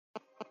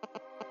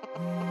This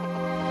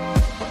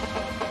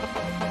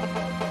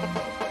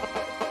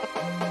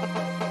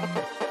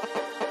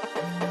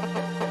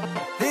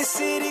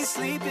city's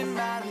sleeping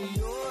by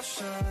the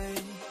ocean.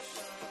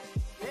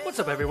 What's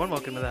up, everyone?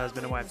 Welcome to the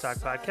Husband and Wife Talk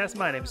Podcast.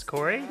 My name is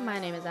Corey. My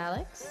name is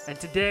Alex. And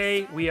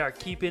today we are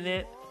keeping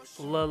it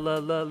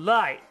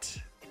light.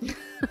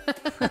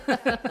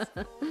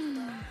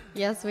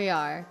 Yes, we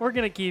are. We're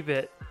going to keep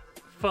it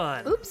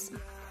fun. Oops.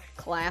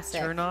 Classic.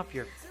 Turn off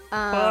your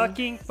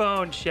fucking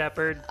phone,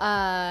 Shepard.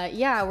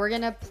 Yeah, we're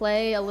going to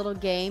play a little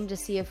game to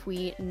see if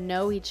we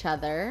know each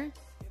other.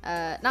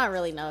 Not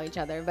really know each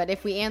other, but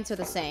if we answer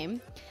the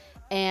same.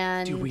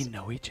 And Do we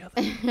know each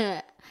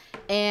other?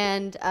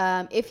 And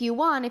if you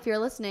want, if you're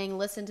listening,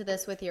 listen to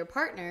this with your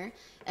partner,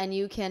 and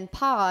you can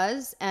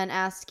pause and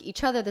ask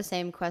each other the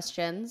same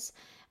questions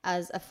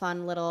as a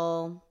fun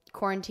little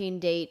quarantine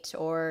date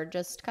or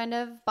just kind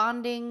of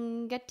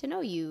bonding, get to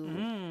know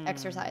you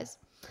exercise.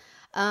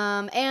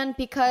 And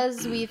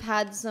because we've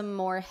had some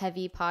more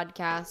heavy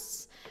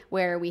podcasts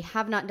where we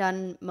have not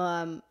done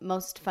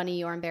most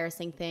funny or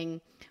embarrassing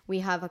thing, we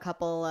have a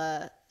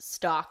couple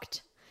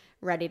stocked,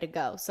 ready to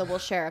go. So we'll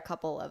share a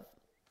couple of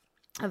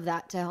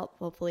that to help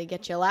hopefully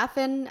get you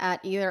laughing at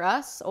either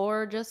us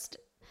or just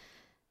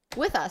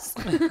with us.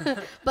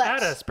 But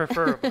At us,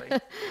 preferably.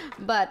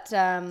 But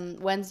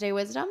Wednesday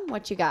Wisdom,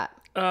 what you got?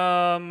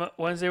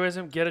 Wednesday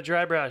Wisdom, get a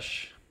dry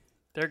brush.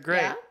 They're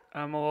great. Yeah?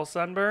 I'm a little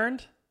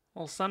sunburned, a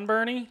little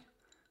sunburny,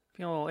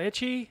 feeling a little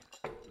itchy.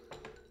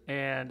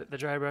 And the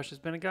dry brush has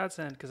been a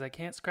godsend because I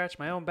can't scratch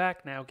my own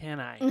back now, can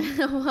I?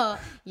 Well,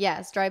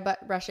 yes, dry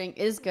butt brushing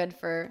is good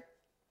for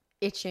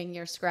itching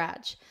your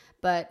scratch,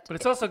 but But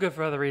it's also good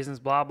for other reasons,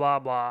 blah, blah,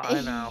 blah.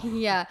 I know.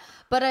 yeah,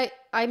 but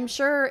I'm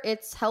sure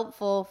it's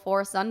helpful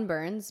for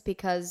sunburns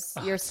because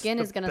your skin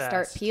the is going to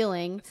start best.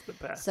 peeling. It's the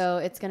best. So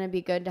it's going to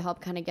be good to help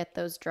kind of get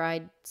those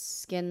dried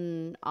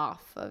skin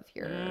off of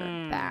your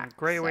back.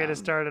 Great way to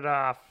So start it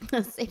off.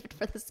 save it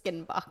for the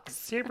skin box.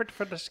 Save it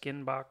for the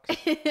skin box.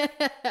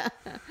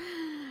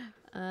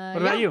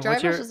 What about you? Dry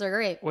What's your- brushes are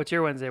great. What's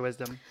your Wednesday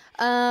wisdom?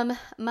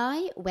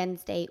 My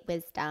Wednesday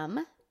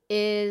wisdom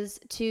is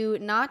to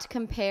not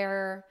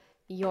compare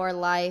your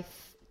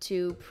life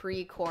to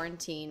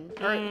pre-quarantine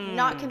or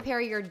not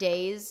compare your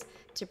days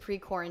to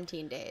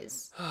pre-quarantine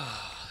days.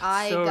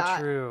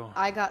 True.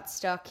 I got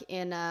stuck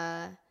in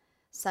a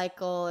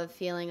cycle of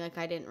feeling like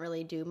I didn't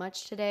really do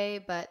much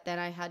today, but then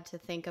I had to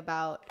think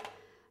about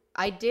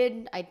I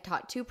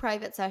taught 2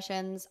 private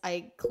sessions.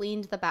 I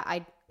cleaned the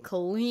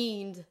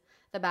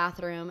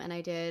bathroom and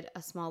I did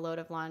a small load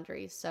of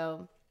laundry.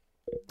 So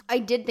I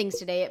did things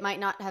today. It might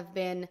not have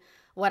been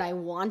what I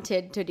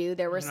wanted to do.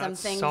 There were some Not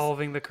things.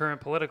 solving the current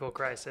political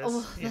crisis.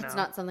 Oh, that's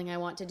not something I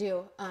want to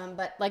do.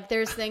 But like,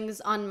 there's things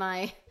on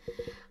my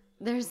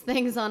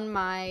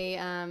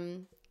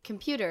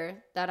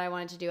computer that I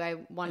wanted to do. I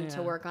wanted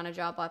to work on a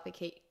job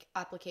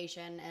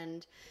application,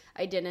 and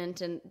I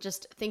didn't. And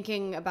just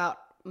thinking about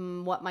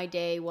what my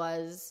day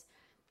was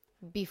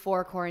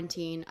before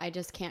quarantine, I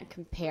just can't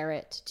compare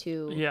it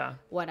to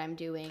what I'm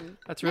doing.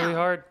 That's really now.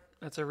 hard.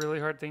 That's a really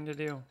hard thing to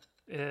do.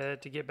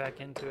 To get back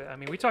into it. I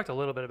mean, we talked a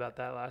little bit about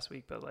that last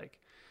week, but like,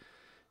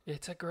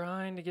 it's a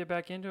grind to get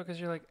back into it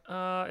because you're like,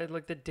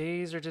 like the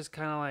days are just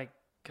kind of like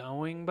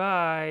going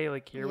by.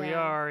 Like here we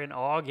are in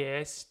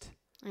August.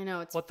 I know,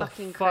 it's What the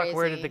fucking fuck?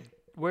 crazy.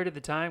 Where did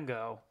the time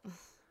go?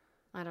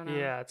 I don't know.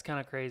 Yeah, it's kind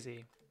of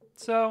crazy.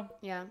 So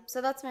Yeah. So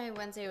that's my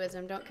Wednesday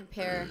wisdom. Don't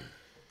compare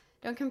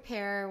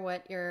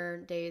what your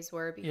days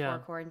were before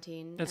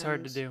quarantine. it's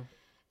hard to do.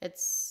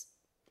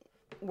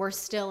 We're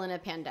still in a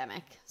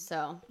pandemic,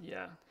 so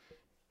Yeah.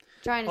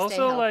 trying to stay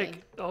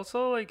healthy.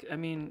 Also, I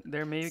mean,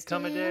 there may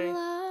come a day.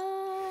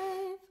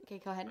 Alive. Okay,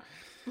 go ahead.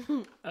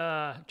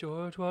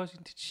 George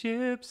Washington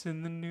ships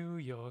in the New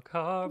York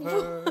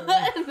Harbor.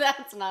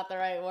 That's not the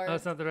right word. Oh,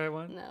 that's not the right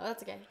one. No,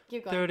 that's okay.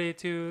 Keep going.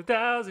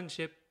 32,000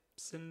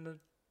 ships in the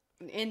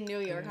In New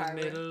York Harbor.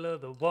 middle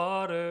of the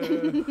water.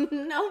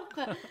 No.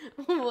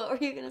 What were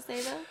you gonna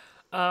say though?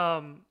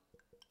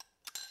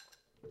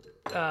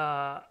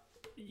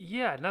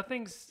 Yeah,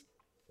 nothing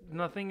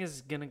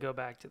is gonna go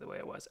back to the way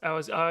it was. I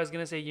was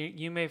gonna say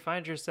you may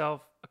find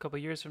yourself a couple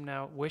years from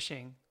now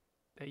wishing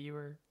that you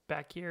were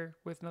back here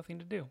with nothing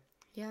to do.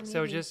 Yeah. Maybe.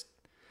 So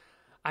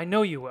I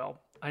know you will.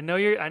 I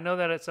know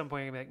that at some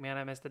point you're gonna be like, man,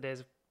 I miss the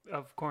days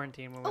of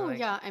quarantine when we're like,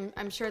 yeah,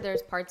 I'm sure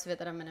there's parts of it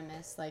that I'm gonna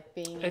miss, like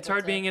being. It's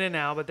hard being in it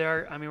now, but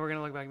we're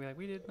gonna look back and be like,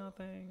 we did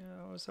nothing.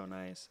 Oh, it was so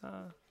nice.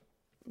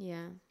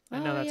 Yeah. I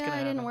know that's gonna I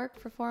didn't happen. work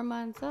for 4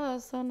 months. Oh, it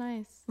was so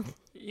nice.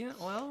 Yeah,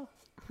 well.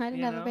 I didn't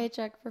You have know? a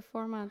paycheck for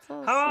 4 months. Oh, it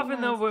was How so often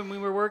nice. though, when we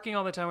were working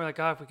all the time, we're like,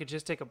 oh, if we could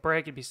just take a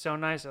break, it'd be so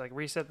nice to like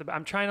reset the.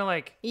 I'm trying to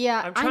like.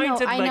 Yeah, I'm trying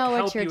to I like know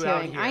help what you're you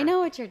out doing. here. I know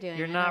what you're doing.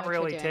 You're I know not what you're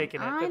really doing.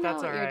 taking it, I but know that's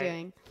what all you're right.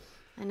 doing.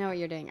 I know what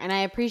you're doing, and I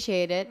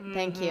appreciate it.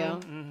 Thank you.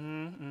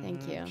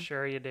 Thank you.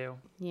 Sure you do.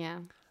 Yeah.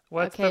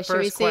 What's Okay. the Should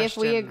we first see if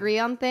we question? agree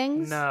on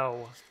things?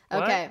 No.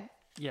 What? Okay.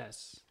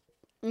 Yes.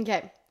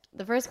 Okay.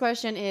 The first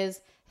question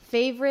is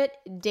favorite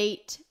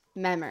date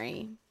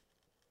memory.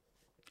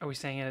 Are we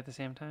saying it at the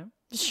same time?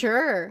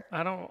 Sure.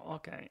 I don't.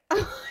 Okay.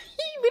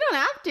 You We don't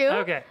have to.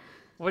 Okay.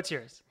 What's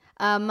yours?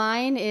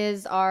 Mine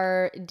is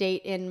our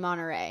date in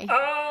Monterey.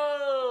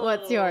 Oh.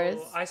 What's yours?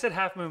 I said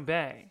Half Moon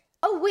Bay.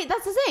 Oh, wait,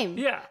 that's the same.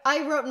 Yeah.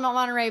 I wrote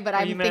Monterey, but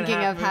I'm you meant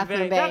thinking of Half Moon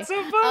Bay. That's so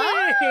funny.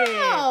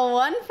 Oh,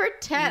 1 for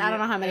 10. I don't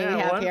know how many we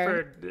have one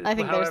here. for I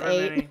think there's however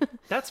 8. many.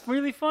 That's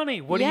really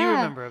funny. What do you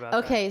remember about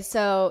that? Okay,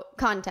 so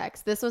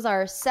context. This was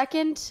our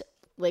second,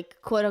 like,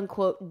 quote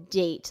unquote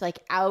date, like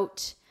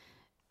out,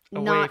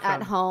 Away not at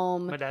from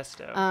home.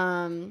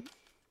 Modesto.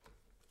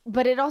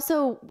 But it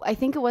also, I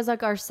think it was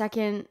like our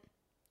second,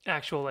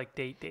 Actual like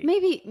date.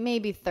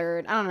 maybe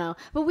third. I don't know.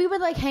 But we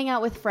would like hang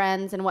out with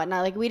friends and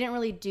whatnot. Like we didn't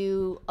really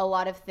do a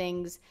lot of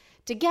things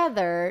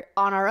together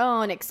on our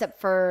own,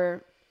 except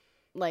for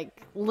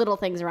like little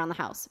things around the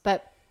house.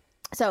 But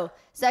so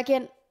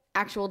second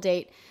actual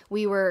date,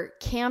 we were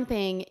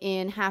camping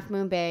in Half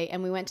Moon Bay,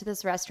 and we went to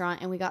this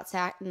restaurant, and we got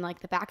sat in like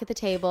the back of the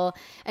table,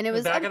 and it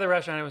was Back of the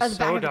restaurant. It was so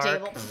back of the dark.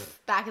 table,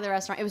 back of the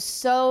restaurant. It was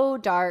so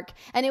dark,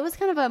 and it was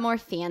kind of a more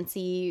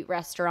fancy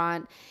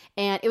restaurant,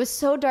 and it was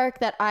so dark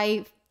that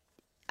I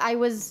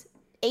was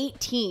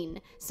 18,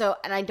 so,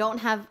 and I don't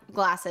have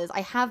glasses. I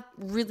have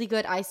really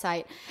good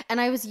eyesight, and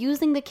I was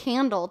using the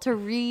candle to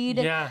read.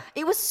 Yeah.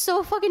 It was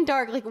so fucking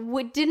dark. Like,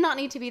 did not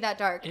need to be that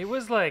dark. It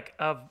was like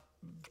a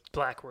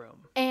black room.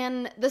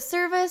 And the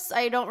service,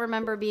 I don't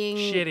remember being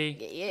Shitty.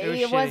 It, It was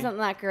shitty. wasn't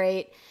that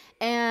great.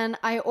 And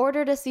I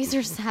ordered a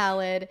Caesar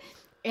salad,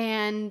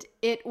 and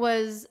it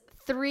was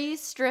 3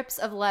 strips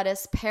of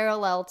lettuce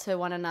parallel to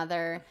one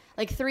another,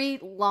 like 3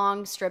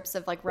 long strips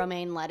of like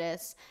romaine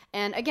lettuce.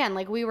 And again,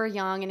 like we were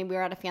young and we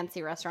were at a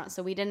fancy restaurant,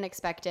 so we didn't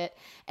expect it.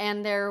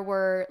 And there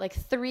were like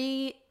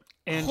 3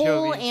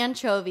 whole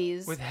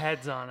anchovies with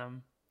heads on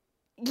them.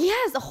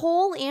 Yes,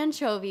 whole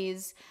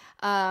anchovies.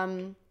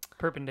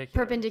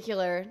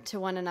 Perpendicular to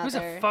one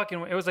another.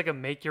 It was like a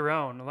make your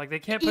own. Like they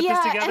can't put this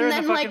Yeah, together and in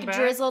then the fucking like bag.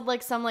 drizzled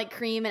like some like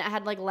cream, and it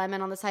had like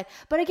lemon on the side.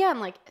 But again,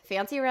 like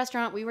fancy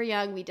restaurant, we were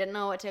young, we didn't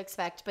know what to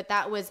expect, but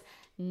that was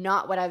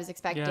not what I was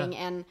expecting. Yeah.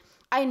 And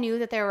I knew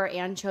that there were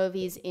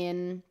anchovies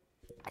in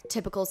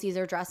typical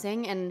Caesar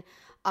dressing, and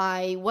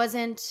I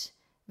wasn't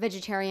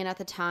vegetarian at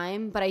the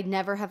time, but I'd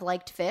never have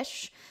liked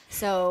fish.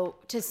 So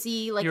to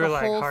see like You were the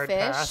like, whole hard fish,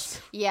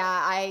 pass.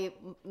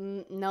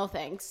 no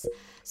thanks.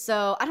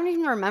 So I don't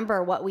even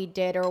remember what we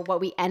did or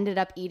what we ended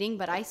up eating,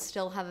 but I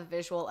still have a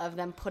visual of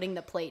them putting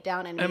the plate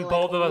down and me and like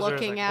both of us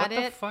looking are like, at what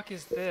it. the fuck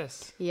is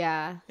this?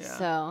 Yeah. Yeah.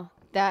 So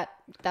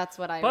that's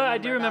what I. But I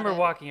do remember about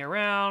it. walking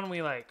around.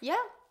 We like, Yeah.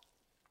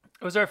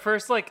 it was our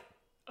first like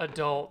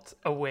adult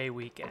away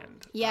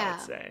weekend. Yeah. I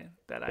would say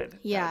that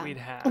Yeah. we'd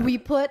had. We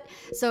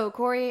so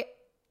Corey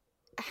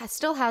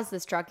still has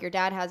this truck. Your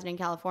dad has it in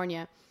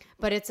California,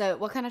 but it's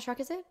what kind of truck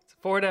is it?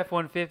 Ford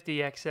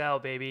F-150 XL,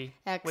 baby.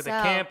 With a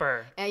XL.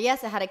 camper. And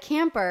yes, it had a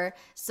camper.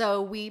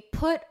 So we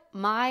put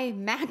my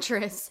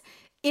mattress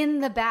in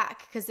the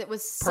back because it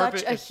was such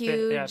Perfect- a it fit-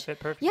 huge. yeah, it fit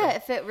perfectly. Yeah,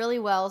 it fit really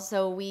well.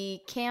 So we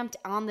camped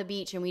on the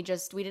beach, and we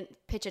didn't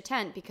pitch a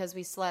tent because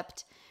we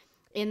slept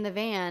in the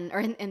van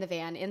or in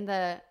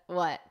the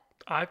what?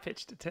 I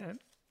pitched a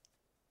tent.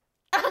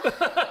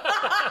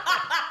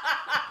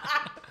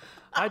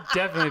 I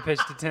definitely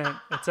pitched a tent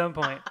at some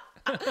point.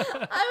 I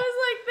was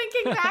like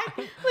thinking back,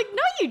 like,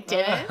 no, you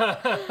didn't.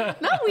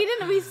 No, we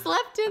didn't. We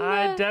slept in the.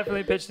 I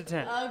definitely pitched a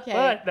tent. Okay.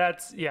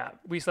 But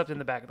we slept in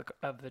the back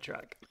of the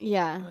truck.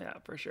 Yeah. Yeah,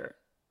 for sure.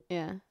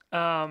 Yeah.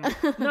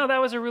 No, that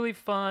was a really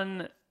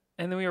fun.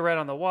 And then we were right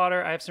on the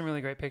water. I have some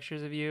really great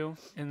pictures of you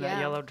in that Yeah.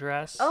 yellow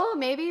dress. Oh,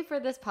 maybe for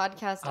this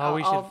podcast. Oh,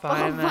 we should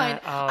find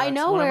that. Oh, I that's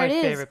know one of where my it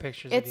is. favorite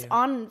pictures of It's you.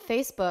 on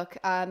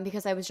Facebook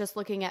because I was just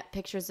looking at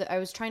pictures. I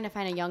was trying to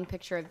find a young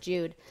picture of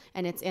Jude,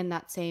 and it's in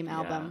that same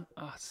album.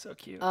 Yeah. Oh, it's so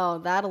cute. Oh,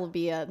 that'll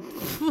be a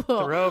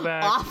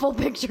Throwback. awful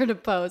picture to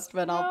post,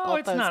 but no, I'll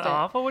it's post not it.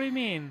 awful. What do you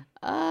mean?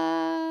 It's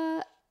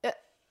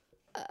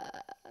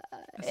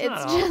not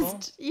awful.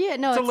 just yeah,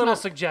 no, It's a little not.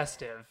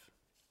 suggestive.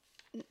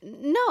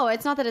 No,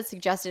 it's not that it's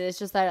suggested. It's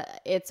just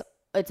that it's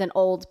an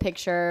old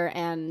picture,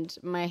 and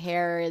my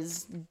hair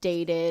is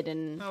dated,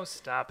 and Oh,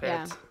 stop it.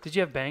 Yeah. Did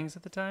you have bangs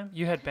at the time?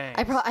 You had bangs.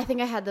 I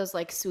think I had those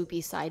like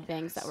swoopy side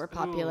bangs that were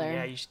popular. Ooh,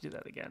 yeah, you should do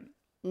that again.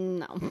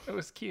 No, It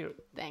was cute.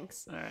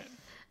 thanks. All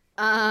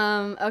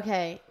right.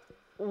 Okay.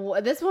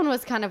 This one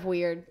was kind of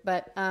weird,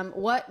 but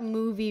what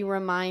movie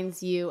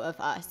reminds you of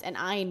us? And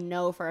I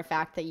know for a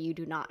fact that you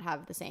do not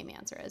have the same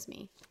answer as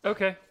me.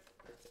 Okay.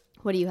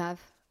 What do you have?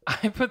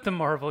 I put the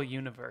Marvel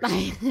Universe.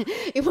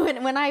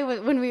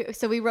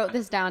 So we wrote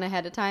this down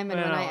ahead of time, and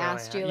I when I don't really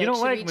asked you, have- like, you don't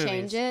should like we movies.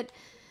 change it?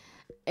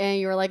 And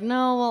you were like,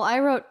 no, well, I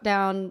wrote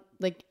down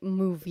like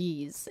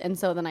movies, and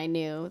so then I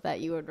knew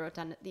that you would wrote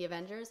down the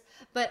Avengers.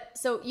 But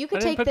so you I could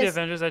didn't take put the this.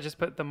 Avengers. I just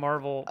put the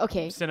Marvel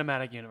Okay.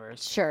 Cinematic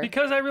Universe. Sure.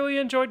 Because I really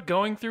enjoyed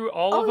going through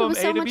all Oh, of it them was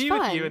so A to much B fun.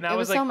 with you, and that It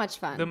was was like so much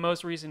fun. the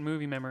most recent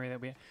movie memory that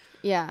we had.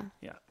 Yeah.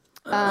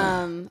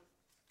 Yeah.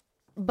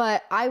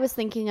 But I was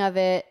thinking of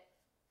it.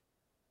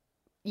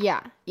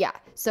 Yeah.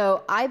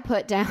 So I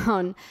put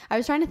down. I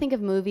was trying to think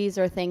of movies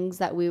or things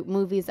that we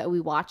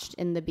watched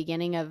in the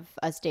beginning of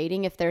us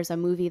dating. If there's a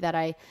movie that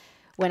I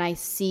when I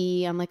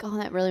see, I'm like, oh,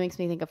 that really makes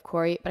me think of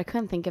Corey, but I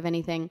couldn't think of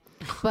anything.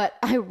 But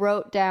I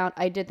wrote down,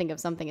 I did think of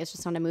something. It's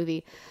just not a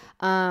movie.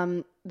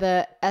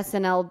 The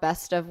SNL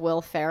Best of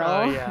Will Ferrell.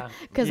 Oh, yeah.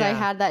 Because I Yeah.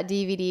 had that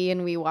DVD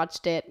and we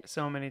watched it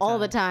So many times. all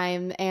the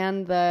time.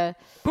 And the,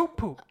 Poop,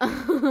 poop.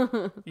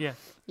 Yeah.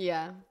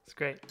 yeah. It's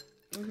great.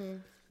 Mm-hmm.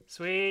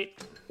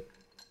 Sweet.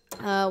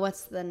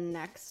 What's the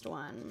next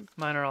one?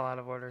 Mine are all out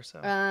of order, so.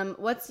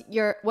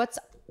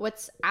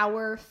 What's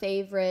our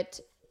favorite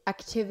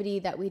activity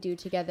that we do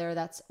together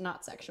that's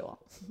not sexual?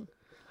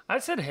 I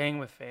said hang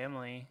with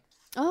family.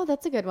 Oh,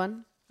 that's a good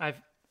one. I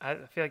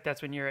feel like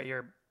that's when you're at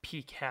your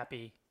peak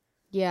happy.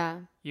 Yeah.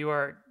 You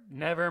are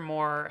never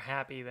more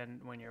happy than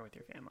when you're with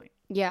your family,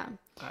 Yeah.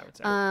 I would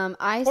say.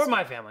 Or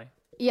my family.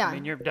 yeah. I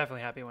mean, you're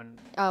definitely happy when.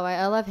 Oh,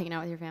 I love hanging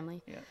out with your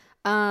family. Yeah.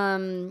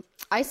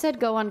 I said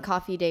go on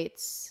coffee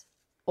dates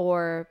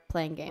or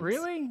playing games.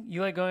 Really?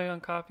 You like going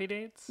on coffee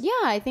dates? Yeah,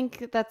 I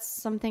think that's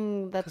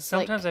something that's 'Cause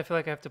sometimes like, I feel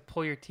like I have to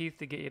pull your teeth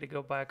to get you to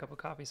go buy a cup of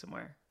coffee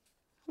somewhere.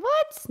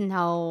 what?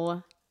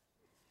 No.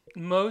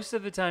 Most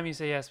of the time you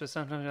say yes, but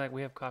sometimes you're like,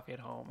 we have coffee at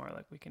home, or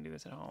like we can do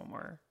this at home,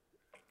 or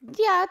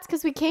Yeah, it's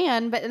because we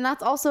can, but and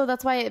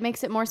that's why it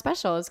makes it more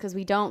special is because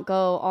we don't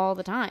go all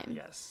the time.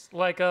 yes,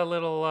 like a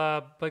little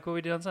like what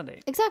we did on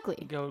Sunday. Exactly.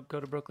 Go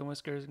to Brooklyn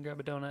Whiskers and grab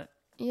a donut.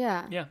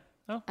 Yeah. Yeah.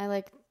 Oh. I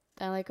like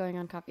going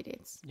on coffee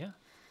dates. Yeah.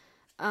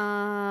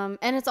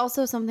 And it's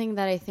also something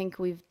that I think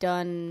we've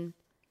done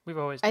We've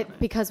always done it.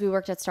 because we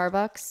worked at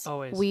Starbucks.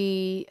 Always.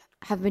 We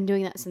have been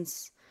doing that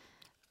since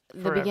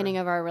the Forever. beginning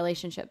of our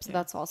relationship, so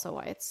that's also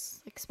why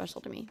it's like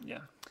special to me. Yeah.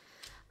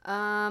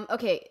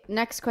 Okay,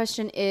 next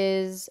question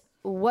is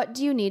what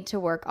do you need to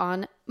work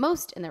on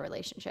most in the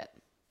relationship?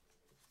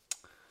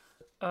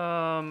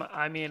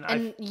 I mean,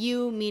 And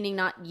you meaning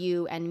not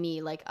you and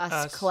me, like us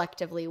Us.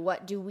 collectively.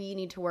 What do we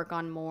need to work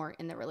on more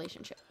in the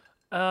relationship?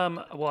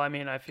 well, I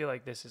mean, I feel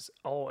like this is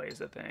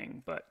always a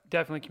thing, but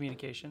definitely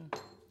communication.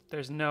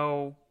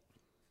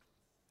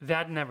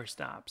 That never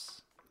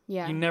stops.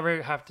 Yeah. You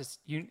never have to,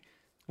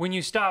 when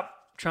you stop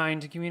trying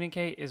to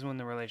communicate is when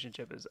the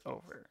relationship is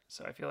over.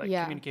 So I feel like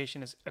Yeah.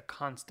 communication is a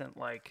constant,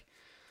 like,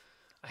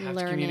 I have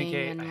to Learning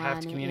communicate. and I have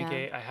to learning,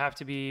 communicate. I have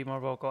to be more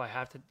vocal. I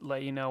have to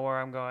let you know where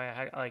I'm going.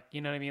 Like, you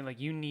know what I mean? Like,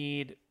 you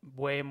need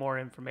way more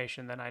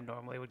information than I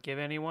normally would give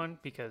anyone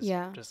because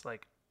Yeah. just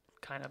like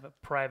kind of a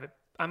private,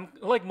 I'm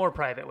like more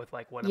private with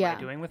like, what am Yeah. I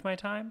doing with my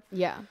time?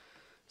 Yeah.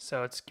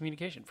 So it's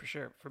communication for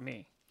sure for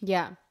me.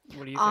 Yeah.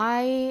 What do you think?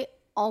 I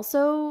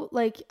also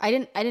like I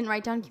didn't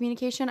write down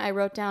communication. I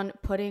wrote down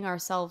putting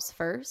ourselves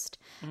first.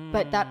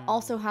 But that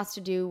also has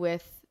to do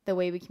with the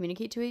way we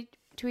communicate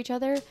to each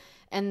other.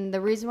 And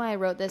the reason why I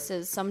wrote this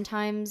is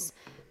sometimes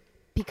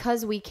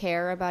because we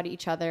care about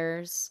each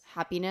other's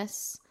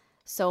happiness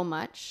so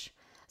much,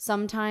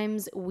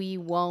 sometimes we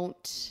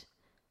won't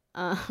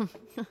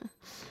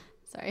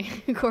sorry,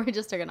 Corey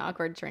just took an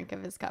awkward drink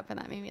of his cup and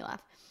that made me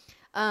laugh.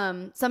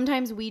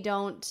 Sometimes we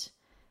don't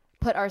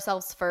put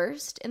ourselves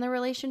first in the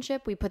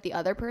relationship. We put the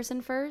other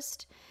person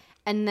first.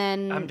 And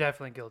then I'm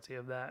definitely guilty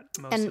of that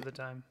most of the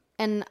time.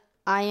 and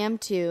I am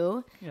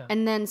too. Yeah.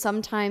 And then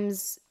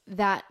sometimes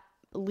that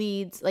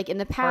leads, like in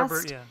the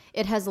past, yeah.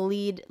 it has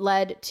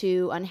led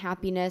to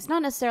unhappiness,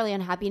 not necessarily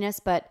unhappiness,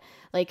 but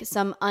like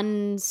some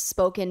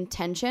unspoken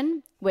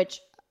tension, which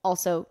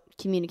also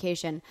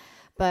communication.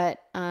 But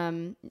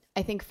I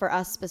think for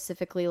us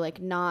specifically, like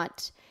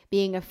not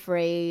being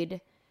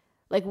afraid,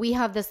 like we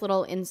have this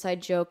little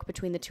inside joke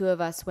between the two of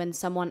us when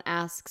someone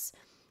asks,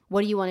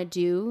 what do you want to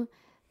do?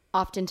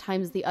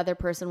 Oftentimes the other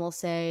person will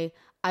say,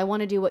 I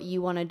want to do what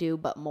you want to do,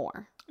 but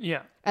more.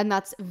 Yeah. And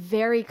that's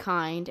very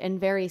kind and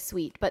very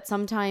sweet. But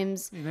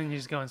sometimes And then you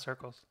just go in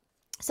circles.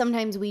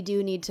 we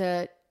do need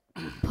to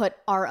put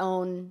our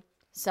own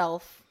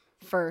self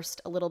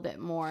first a little bit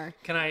more.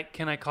 Can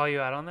I call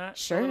you out on that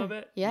Sure. a little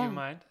bit? Yeah. Do you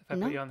mind if I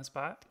No. put you on the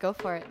spot? Go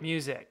for it.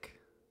 Music.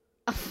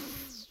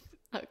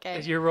 Okay.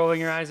 As you're rolling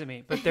your eyes at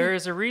me. But there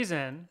is a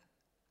reason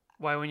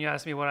why when you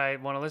ask me what I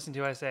want to listen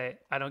to, I say,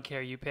 I don't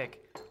care, you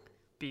pick.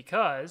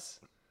 Because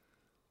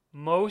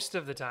most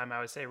of the time, I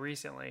would say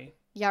recently,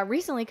 Yeah,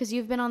 recently because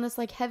you've been on this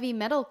like heavy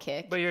metal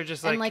kick. but you're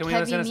just And, like, like, can we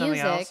listen to heavy something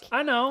else? music.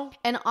 I know.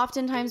 And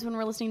oftentimes when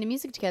we're listening to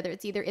music together,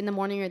 it's either in the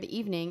morning or the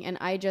evening, and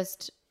I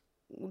just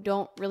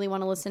don't really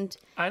want to listen to.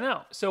 I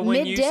know. So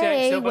when you say,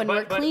 Midday, so, when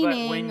we're but when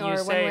cleaning you or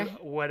when say we're-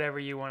 whatever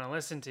you want to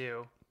listen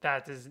to,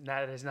 that is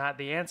not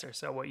the answer.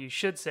 So what you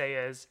should say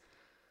is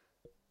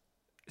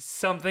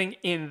something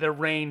in the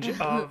range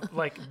of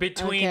like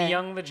between Okay.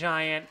 Young the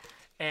Giant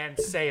and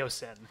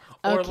Seosin,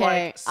 or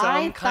Okay, like some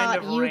I kind thought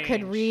of you range.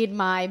 could read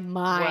my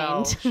mind.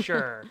 Well,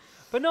 sure,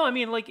 but no, I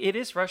mean like it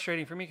is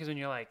frustrating for me because when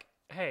you're like,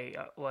 hey,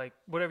 like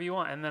whatever you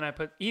want, and then I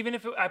put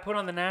I put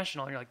on the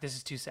National, and you're like, this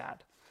is too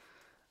sad.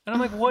 And I'm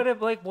like, what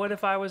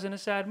if I was in a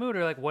sad mood,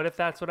 or like, what if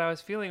that's what I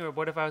was feeling, or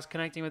what if I was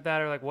connecting with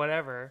that, or like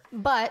whatever.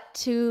 But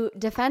to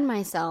defend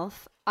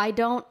myself, I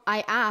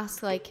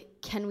ask like,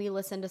 can we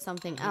listen to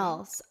something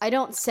else? I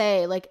don't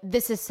say like,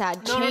 this is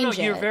sad. No, change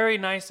no, you're it. very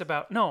nice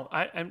about. No,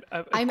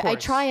 I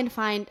try and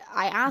find.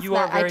 I ask You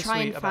are that. I very try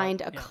and sweet about-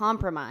 find a yeah.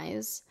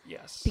 compromise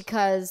Yes.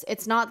 because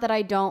it's not that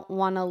I don't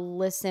want to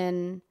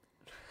listen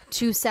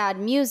to sad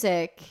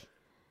music.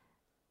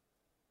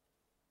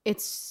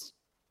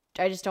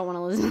 I just don't want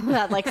to listen to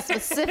that like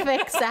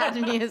specific sad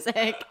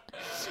music.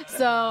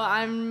 So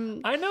I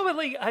know, but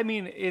like, I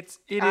mean, it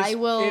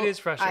is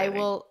frustrating. I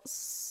will.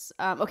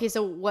 Okay,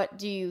 so what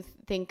do you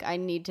think I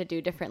need to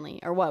do differently,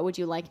 or what would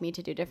you like me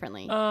to do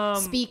differently?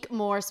 Speak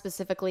more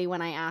specifically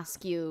when I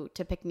ask you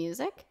to pick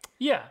music.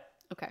 Yeah.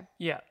 Okay.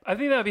 Yeah. I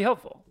think that would be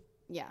helpful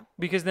Yeah.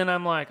 because then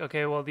I'm like,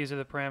 okay, well, these are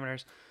the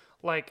parameters.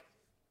 Like,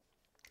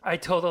 I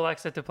told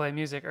Alexa to play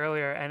music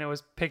earlier, and it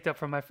was picked up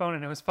from my phone,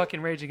 and it was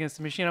fucking Rage Against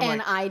the Machine. I'm And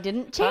like, I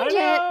didn't change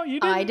know, it. you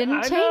didn't. I didn't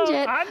I change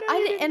know, it. I know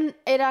you didn't. And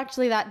it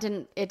actually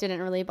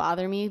didn't really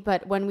bother me.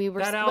 But when we were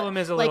That album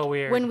is a like, little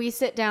weird. When we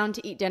sit down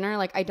to eat dinner,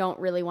 like I don't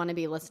really want to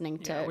be listening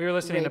to. yeah, we were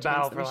listening Rage to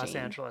Battle Against for the Los Machine.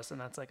 Angeles,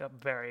 and that's like a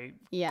very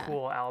Yeah.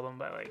 cool album,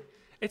 but like,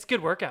 it's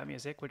good workout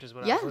music, which is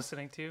what I Yeah. was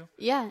listening to.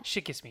 Yeah.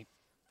 Shit gets me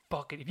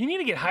fucking. If you need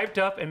to get hyped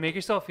up and make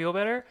yourself feel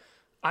better,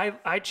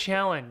 I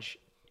challenge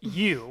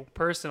you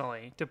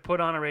personally to put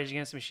on a Rage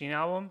Against the Machine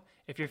album.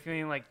 If you're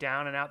feeling like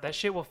down and out, that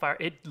shit will fire.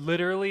 It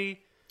literally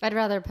I'd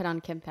rather put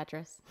on Kim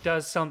Petras.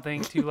 does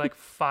something to like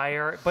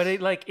fire, but it.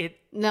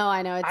 No,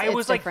 I know I it's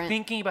was different. like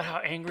thinking about how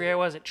angry I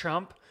was at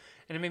Trump,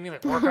 and it made me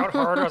like work out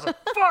harder. I was like,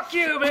 "Fuck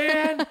you,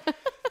 man!"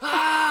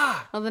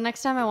 Well, the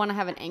next time I want to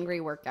have an angry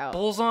workout,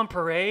 Bulls on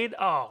Parade.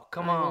 Oh,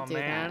 come I will on, do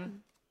man.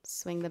 that.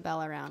 Swing the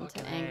bell around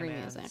Fucking to A, angry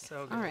man. music.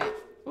 So good. All right.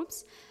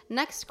 Oops.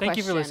 Next Thank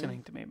question. you for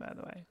listening to me, by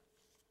the way.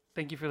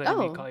 Thank you for letting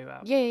me call you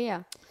out.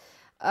 Yeah.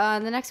 The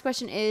next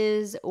question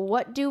is,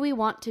 what do we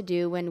want to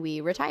do when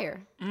we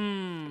retire?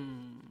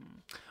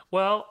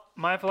 Well,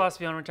 my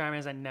philosophy on retirement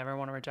is I never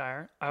want to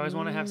retire. I always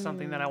want to have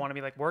something that I want to be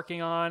like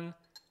working on,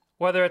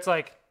 whether it's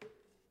like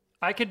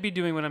I could be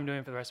doing what I'm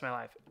doing for the rest of my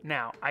life.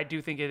 Now, I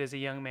do think it is a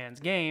young man's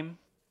game.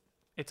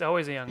 It's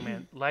always a young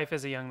man. Life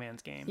is a young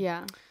man's game.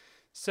 Yeah.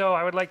 So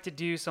I would like to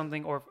do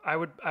something, or I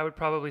would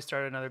probably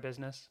start another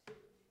business.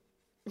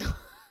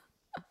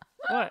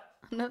 What?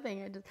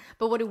 Nothing.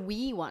 But what do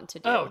we want to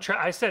do? Oh,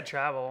 I said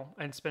travel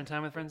and spend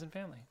time with friends and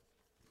family.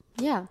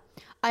 Yeah.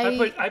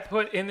 I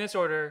put in this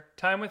order: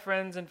 time with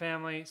friends and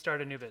family,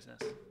 start a new business.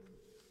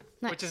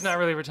 Nice. Which is not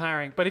really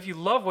retiring. But if you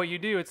love what you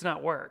do, it's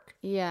not work.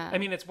 Yeah. I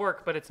mean, it's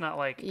work, but it's not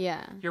like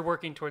Yeah. you're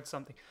working towards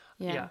something.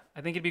 Yeah.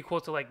 I think it'd be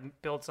cool to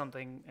like build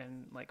something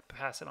and like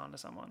pass it on to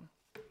someone.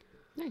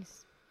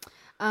 Nice.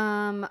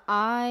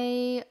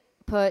 I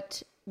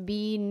put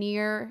live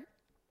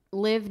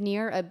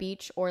near a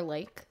beach or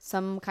lake,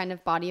 some kind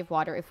of body of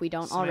water if we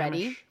don't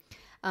already.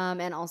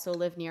 And also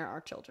live near our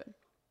children.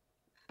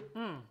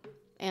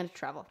 And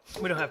travel.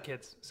 We don't have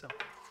kids, so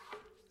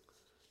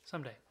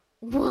someday.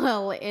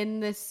 Well, in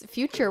this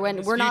future,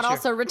 when we're not future.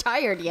 also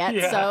retired yet,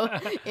 Yeah. so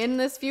in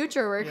this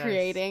future we're Yes,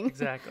 creating.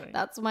 exactly.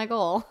 That's my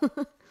goal.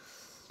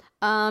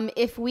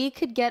 If we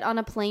could get on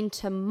a plane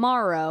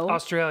tomorrow,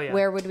 Australia.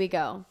 where would we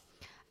go?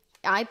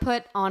 I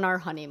put on our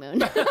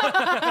honeymoon,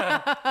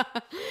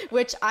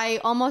 which I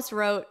almost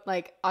wrote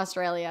like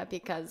Australia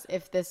because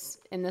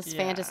in this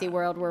fantasy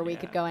world where we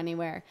could go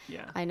anywhere,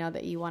 I know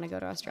that you want to go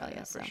to Australia.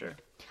 Yeah, so for sure.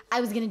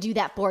 I was going to do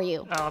that for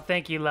you. Oh,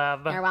 thank you,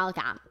 love. You're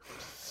welcome.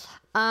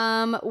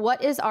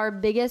 What is our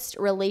biggest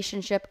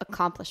relationship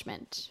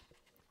accomplishment?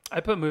 I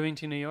put moving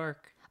to New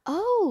York.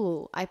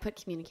 Oh, I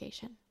put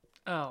communication.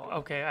 Oh,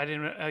 okay. I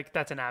didn't like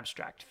that's an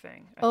abstract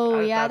thing.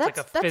 That's like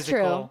a true.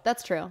 physical.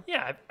 That's true.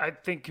 Yeah, I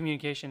think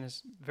communication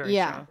is very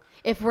Yeah. strong.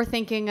 If we're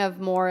thinking of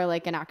more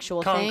like an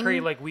actual Concrete,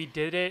 thing, like we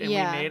did it and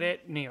Yeah. we made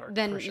it, New York.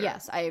 then for sure.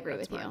 yes, I agree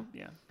That's with mine.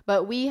 you. Yeah.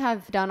 But we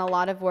have done a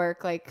lot of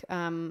work like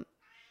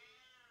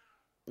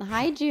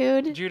hi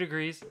Jude. Jude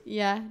agrees.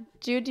 Yeah.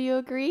 Jude, do you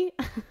agree?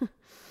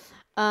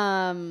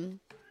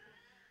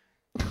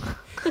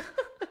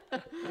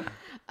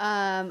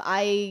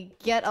 I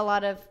get a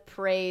lot of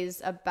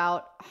praise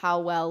about how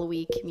well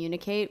we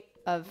communicate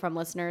from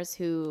listeners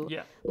who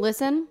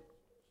listen.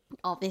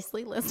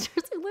 Obviously,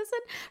 listeners who listen,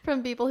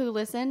 from people who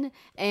listen.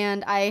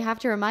 And I have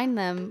to remind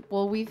them,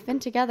 well, we've been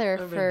together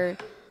for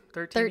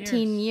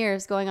 13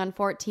 years, going on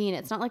 14.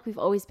 It's not like we've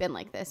always been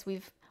like this.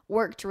 We've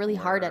worked really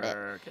hard at it.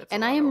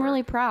 And I am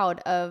really proud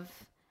of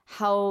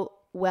how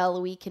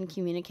well we can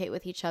communicate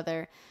with each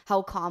other,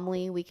 how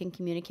calmly we can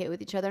communicate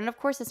with each other. And of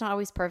course, it's not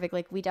always perfect.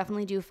 Like, we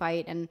definitely do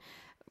fight and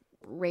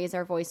raise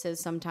our voices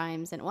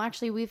sometimes. And well,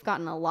 actually, we've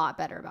gotten a lot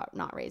better about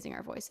not raising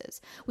our voices.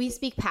 We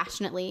speak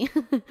passionately.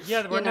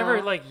 Yeah, we're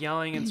never like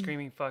yelling and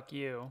screaming, fuck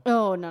you.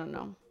 Oh,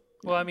 no.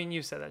 Well, I mean,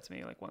 you've said that to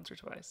me like once or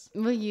twice.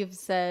 Well, you've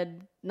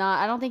said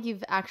I don't think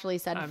you've actually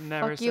said I've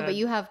never fuck you, said- but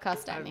you have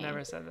cussed at I've me.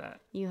 never said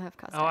that. You have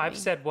cussed Oh, at I've me.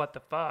 said what the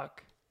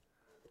fuck.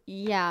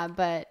 Yeah,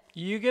 but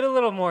You get a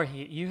little more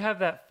heat. You have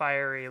that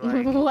fiery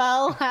like.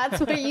 well, that's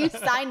what you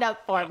signed up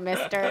for,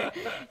 mister.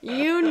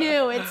 You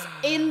knew it's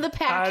in the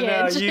package.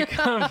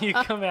 I know you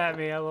come at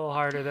me a little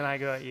harder than I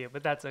go at you,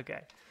 but that's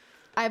okay.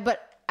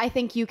 But I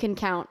think you can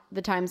count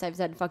the times I've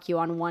said fuck you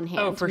on one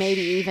hand, for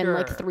maybe even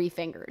like sure. 3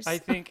 fingers. I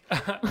think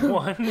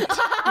one.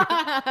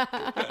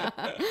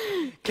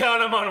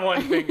 Count them on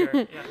one finger.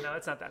 Yeah, no,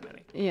 it's not that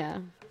many. Yeah.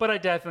 But I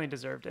definitely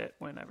deserved it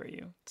whenever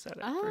you said it,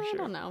 for I sure.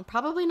 don't know.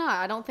 Probably not.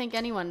 I don't think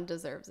anyone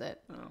deserves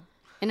it. Oh.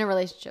 In a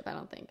relationship, I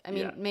don't think. I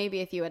mean, Yeah. maybe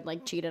if you had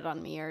like cheated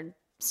on me or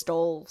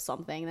stole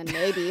something, then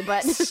maybe,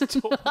 but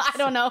Stole I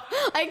don't know.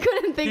 I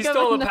couldn't think He of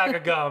stole a another- pack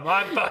of gum.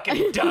 I'm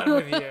fucking done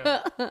with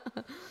you.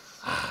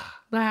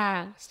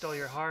 Ah. Stole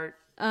your heart.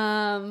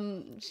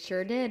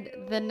 Sure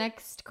did. The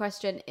next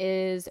question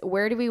is,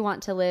 where do we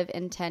want to live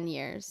in 10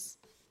 years?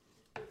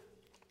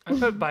 I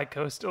put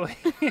bi-coastally.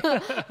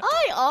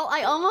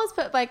 I almost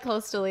put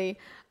bi-coastally,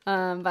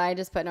 but I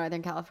just put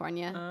Northern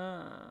California.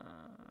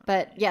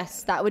 But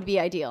yes, that would be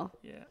ideal.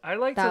 Yeah, I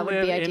like That to would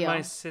live be in ideal.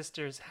 my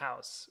sister's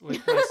house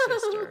with my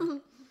sister.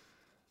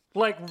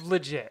 Like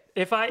legit.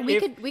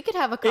 We could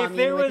have a if commune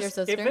there with was your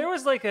sister. if there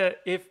was like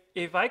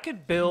if I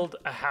could build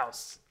a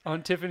house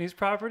on Tiffany's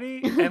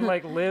property and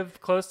like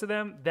live close to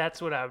them,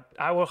 that's what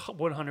I would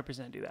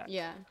 100% do that.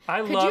 Yeah.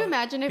 I Could love you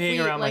imagine if being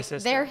we around my like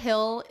sister. their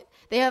hill?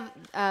 They have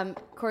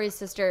Corey's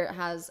sister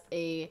has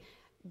a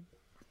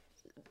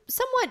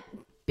somewhat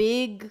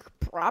big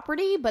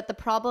property, but the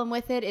problem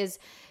with it is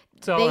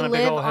It's all they on a big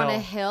live old on a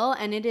hill. hill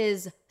and it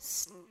is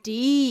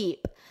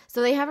steep.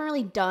 So they haven't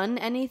really done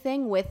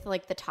anything with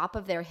like the top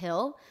of their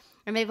hill.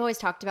 And they've always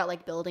talked about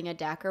like building a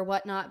deck or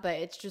whatnot, but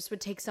it just would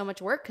take so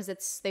much work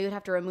because they would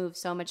have to remove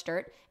so much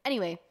dirt.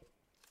 Anyway,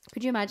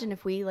 could you imagine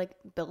if we like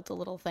built a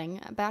little thing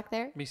back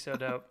there Be so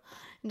dope.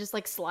 and just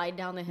like slide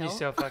down the hill? Be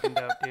so fucking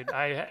dope, dude.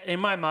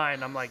 In my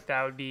mind, I'm like,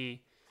 that would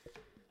be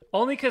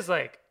only because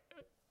like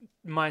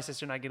my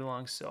sister and I get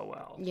along so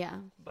well. Yeah.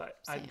 But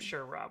I'm Same.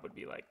 sure Rob would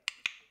be like,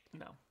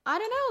 no. I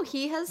don't know.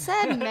 He has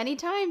said many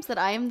times that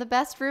I am the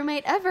best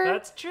roommate ever.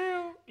 That's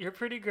true. You're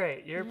pretty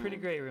great. You're a pretty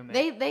great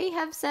roommate. They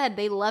have said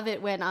they love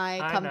it when I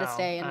come to know,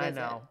 stay and visit.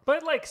 I know.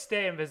 But like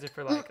stay and visit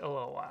for like a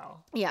little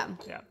while. Yeah.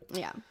 Yeah.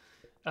 Yeah.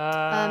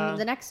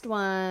 The next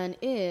one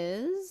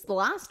is the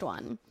last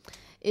one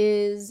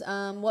is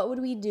what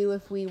would we do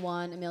if we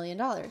won $1 million?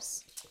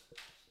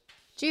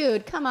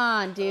 Jude, come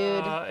on,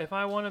 dude. If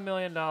I won $1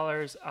 million,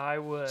 I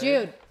would.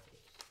 Jude.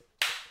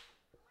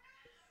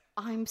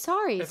 I'm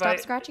sorry. Stop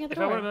scratching at the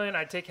door. If I won $1 door. million,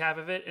 I'd take half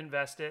of it,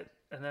 invest it,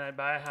 and then I'd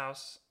buy a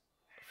house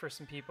for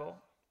some people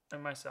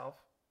and myself,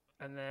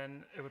 and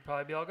then it would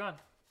probably be all gone.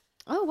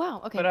 Oh,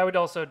 wow. Okay. But I would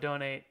also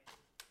donate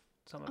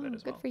some of it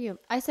as Good well. for you.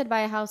 I said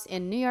buy a house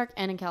in New York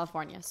and in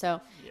California.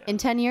 So Yeah. in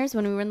 10 years,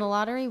 when we win the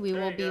lottery, we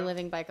There will you be go.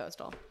 living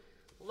bi-coastal.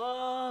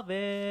 Love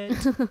it.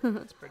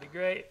 It's pretty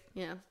great.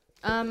 Yeah.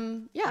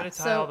 I'm Yeah. gonna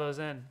tie all So those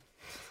in.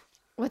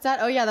 what's that?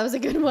 Oh yeah, that was a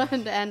good one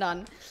to end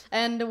on.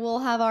 And we'll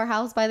have our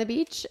house by the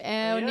beach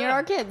and near Yeah.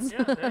 our kids.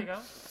 Yeah, there you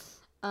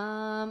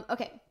go.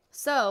 Okay.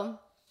 So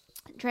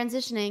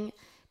transitioning,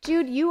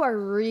 Jude, you are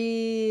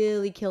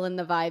really killing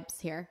the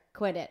vibes here.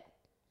 Quit it.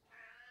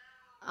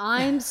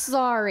 I'm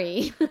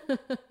sorry.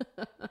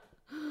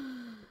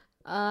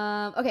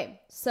 Okay.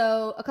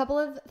 So a couple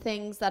of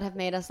things that have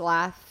made us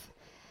laugh.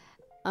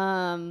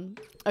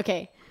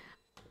 Okay.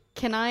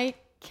 Can I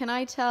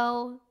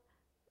tell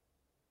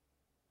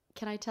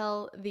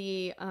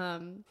the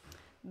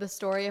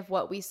story of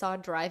what we saw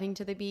driving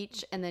to the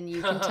beach, and then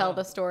you can tell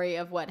the story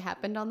of what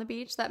happened on the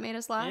beach that made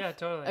us laugh? Yeah,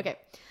 totally.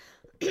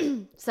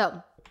 Okay.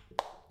 So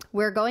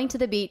we're going to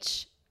the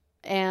beach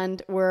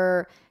and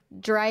we're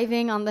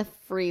driving on the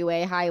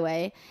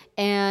highway,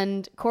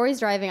 and Corey's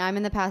driving, I'm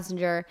in the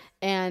passenger,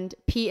 and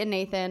Pete and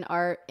Nathan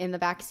are in the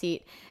back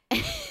seat.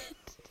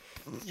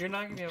 You're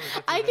not gonna be able to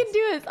get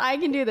I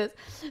can do this.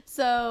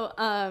 So,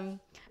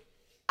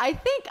 I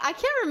think I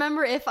can't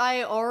remember if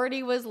I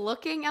already was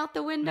looking out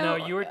the window.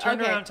 No, you were turned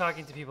Okay. around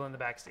talking to people in the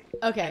backseat.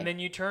 Okay. And then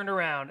you turned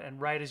around,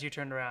 and right as you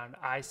turned around,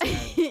 I said,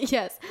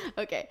 Yes.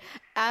 Okay.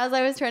 As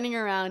I was turning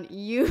around,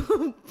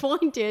 you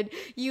pointed,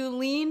 you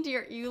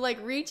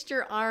reached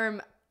your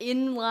arm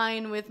in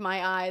line with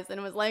my eyes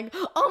and was like,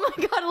 "Oh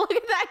my God, look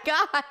at that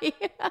guy."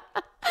 And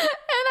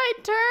I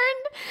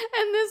turned,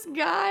 and this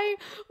guy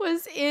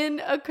was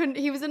driving a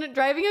he was in a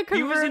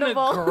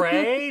convertible.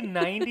 gray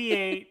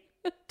 98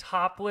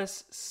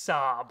 topless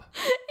Saab.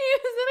 He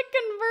was in a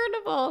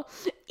convertible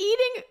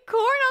eating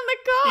corn on the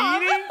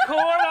cob. Eating corn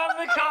on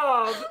the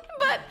cob.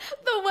 But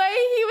the way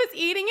he was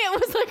eating it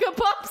was like a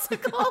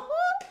popsicle.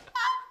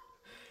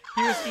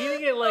 He was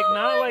eating it like Oh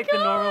not my like the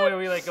normal God. way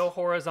we like go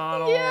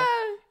horizontal. Yeah.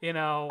 You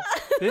know,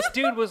 this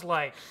dude was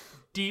like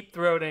deep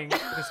throating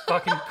this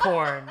fucking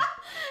corn. And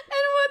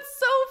what's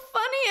so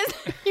funny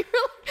is you're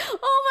like,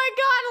 "Oh my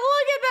God,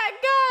 look at that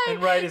guy!"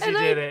 And right as he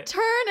did I it.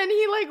 turned and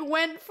he like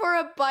went for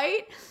a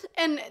bite,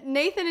 and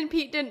Nathan and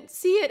Pete didn't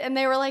see it, and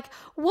they were like,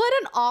 "What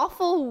an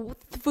awful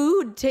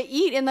food to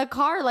eat in the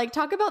car! Like,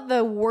 talk about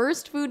the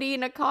worst food to eat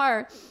in a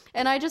car."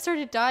 And I just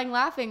started dying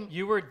laughing.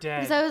 You were dead.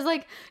 Because I was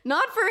like,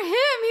 not for him.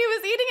 He was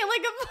eating it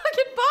like a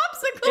fucking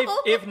popsicle.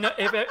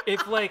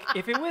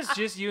 if it was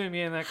just you and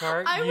me in that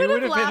car, I you would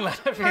would have have been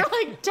laughed laughing. for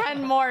like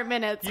 10 more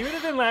minutes. You would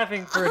have been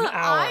laughing for an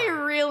hour. I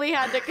really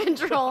had to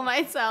control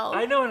myself.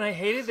 I know, and I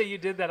hated that you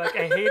did that. Like,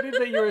 I hated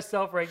that you were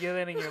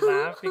self-regulating your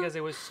laugh because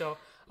it was so.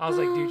 I was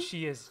like, dude,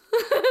 she is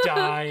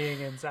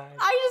dying inside.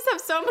 I just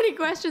have so many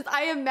questions.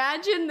 I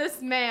imagine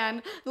this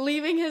man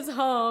leaving his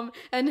home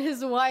and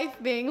his wife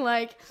being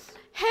like,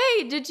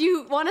 hey, did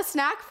you want a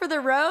snack for the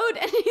road?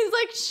 And he's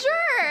like,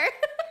 sure.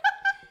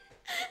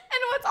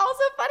 And what's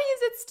also funny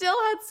is it still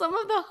had some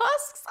of the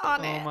husks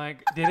on it. Oh my!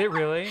 Did it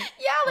really?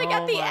 Yeah, like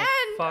Oh at the my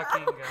end.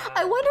 fucking God.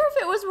 I wonder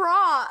if it was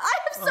raw. I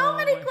have so Oh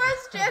many my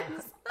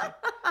questions.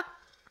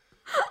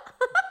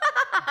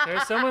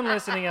 There's someone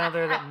listening out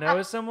there that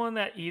knows someone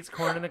that eats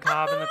corn in the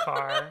cob in the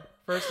car.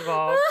 First of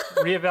all,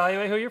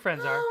 reevaluate who your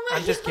friends are. Oh my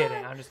I'm just God.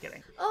 kidding. I'm just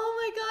kidding. Oh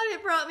my God,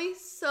 it brought me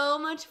so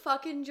much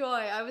fucking joy.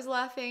 I was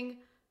laughing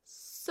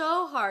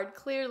so hard.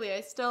 Clearly,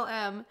 I still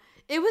am.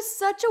 It was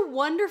such a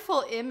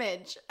wonderful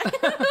image.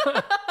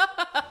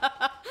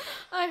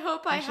 I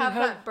hope I We should have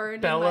that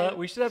burned Bella. in my...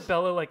 We should have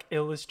Bella like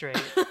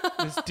illustrate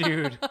this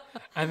dude,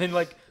 and then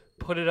like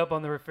put it up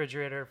on the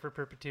refrigerator for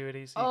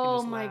perpetuity so you can Oh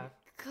just my laugh.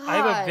 God. I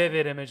have a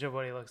vivid image of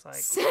what he looks like.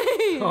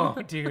 Same. Oh,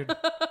 dude.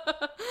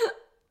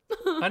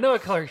 I know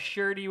what color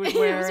shirt he was He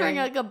wearing. was wearing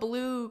like a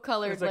blue It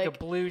colored, was like a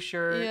blue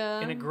shirt Yeah.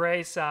 and a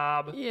gray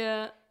sob.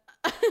 Yeah.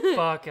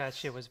 Fuck, that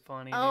shit was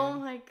funny, dude. Oh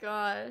my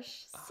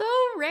gosh. So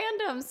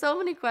random. So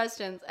many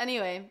questions.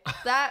 Anyway,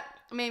 that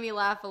made me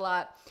laugh a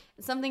lot.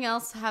 Something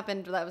else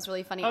happened that was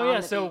really funny. Oh on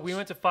yeah, the so beach. we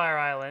went to Fire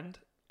Island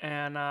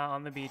and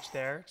on the beach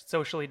there,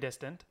 socially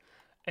distant.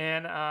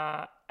 And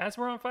as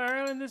we're on Fire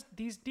Island,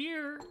 these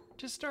deer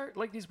just start,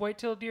 like these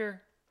white-tailed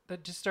deer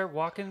that just start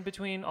walking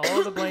between all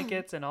of the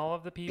blankets and all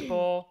of the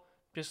people,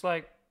 just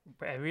like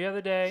every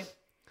other day.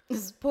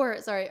 This poor,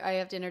 sorry, I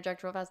have to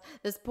interject real fast.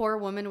 This poor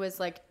woman was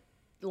like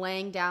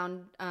laying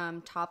down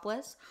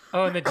topless.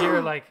 Oh, and the deer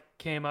like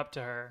came up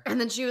to her. And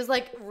then she was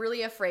like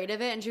really afraid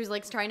of it. And she was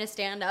like trying to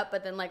stand up,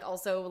 but then like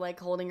also like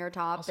holding her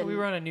top. Also, and, we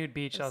were on a nude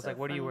beach. So I was so like,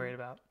 what are you funny. worried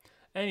about?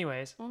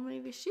 Anyways, Well,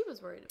 maybe she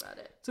was worried about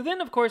it. so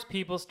then of course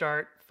people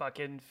start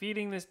fucking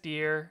feeding this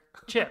deer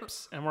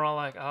chips. And we're all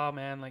like, oh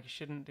man, like you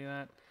shouldn't do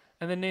that.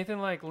 And then Nathan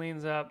like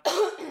leans up.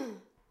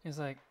 He's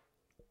like,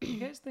 you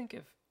guys think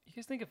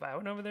if I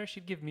went over there,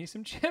 she'd give me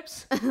some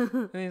chips?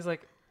 And he's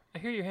like, I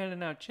hear you're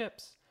handing out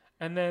chips.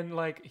 And then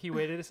like he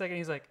waited a second.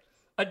 He's like,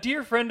 a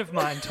dear friend of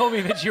mine told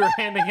me that you were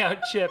handing out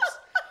chips.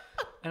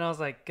 And I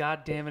was like,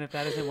 God damn it, if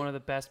that isn't one of the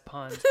best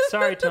puns.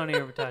 Sorry, Tony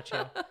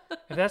Ubertaccio.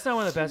 If that's not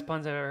one of the best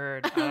puns I've ever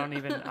heard,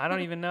 I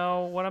don't even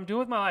know what I'm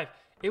doing with my life.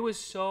 It was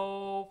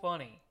so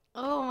funny.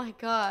 Oh my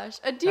gosh.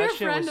 A dear That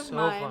shit friend was of so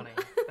mine. funny.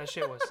 That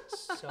shit was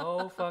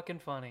so fucking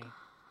funny.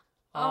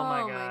 Oh my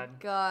God. my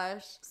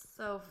gosh.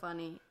 So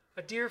funny.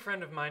 A dear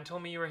friend of mine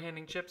told me you were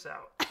handing chips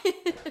out. Oh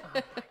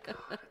my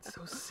God. It's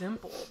so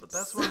simple. The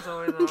best ones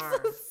always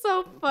are.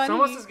 So funny. It's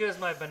almost as good as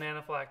my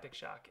anaphylactic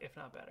shock, if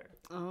not better.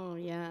 Oh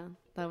yeah.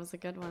 That was a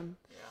good one.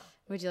 Yeah.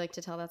 Would you like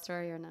to tell that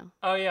story or no?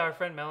 Oh yeah, our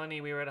friend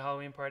Melanie, we were at a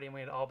Halloween party and we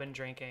had all been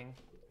drinking.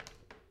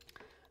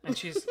 And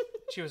she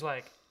was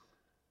like,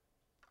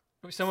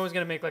 someone was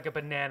gonna make like a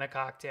banana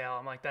cocktail.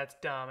 I'm like, that's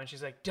dumb. And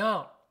she's like,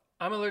 don't.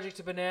 I'm allergic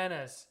to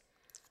bananas.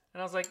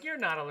 And I was like, you're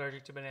not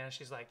allergic to bananas.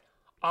 She's like,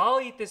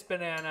 I'll eat this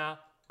banana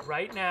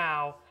right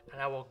now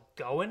and I will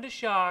go into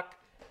shock.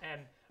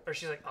 Or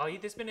she's like, I'll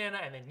eat this banana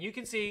and then you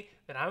can see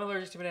that I'm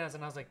allergic to bananas.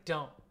 And I was like,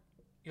 don't.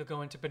 You'll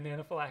go into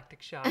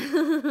bananaphylactic shock.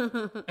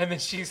 And then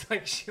she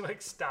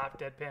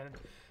stopped deadpan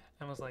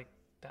and was like,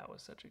 that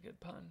was such a good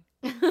pun.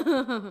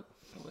 It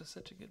was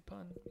such a good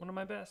pun. One of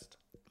my best.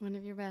 One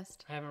of your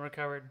best. I haven't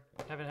recovered.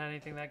 Haven't had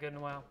anything that good in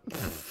a while.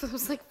 It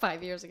was like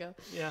 5 years ago.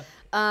 Yeah.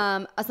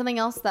 Something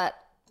else that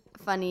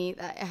funny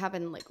that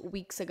happened like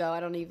weeks ago. I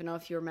don't even know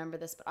if you remember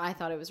this, but I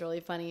thought it was really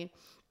funny.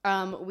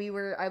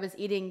 I was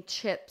eating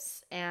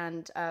chips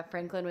and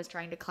Franklin was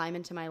trying to climb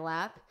into my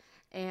lap,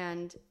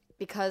 and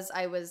because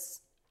I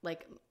was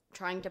like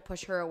trying to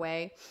push her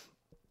away,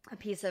 a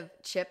piece of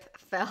chip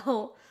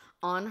fell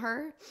on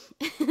her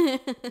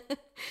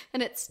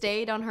and it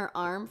stayed on her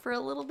arm for a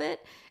little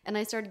bit, and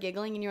I started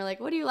giggling and you were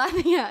like, what are you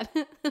laughing at?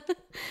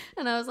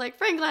 And I was like,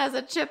 Franklin has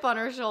a chip on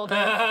her shoulder.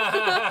 But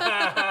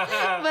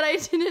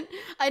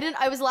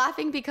I was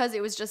laughing because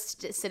it was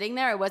just sitting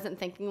there. I wasn't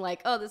thinking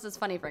like, oh, this is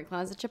funny, Franklin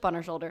has a chip on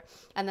her shoulder.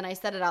 And then I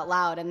said it out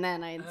loud and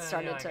then I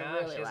started to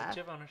really she has laugh. a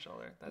chip on her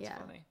shoulder. That's Yeah.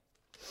 funny.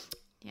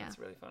 Yeah. That's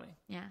really funny.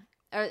 Yeah.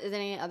 Is there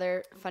any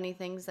other funny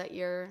things that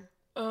you're...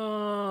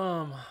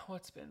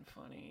 What's been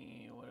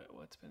funny?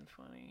 What's been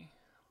funny?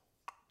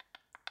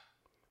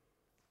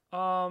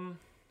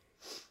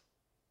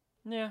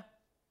 Yeah.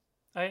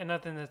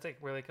 Nothing that's like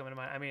really coming to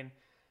mind. I mean,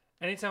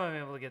 anytime I'm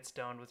able to get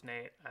stoned with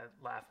Nate, I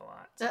laugh a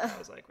lot. So that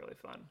was like really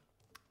fun.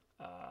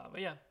 But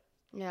yeah,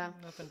 Yeah.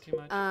 nothing too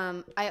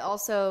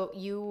much.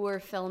 You were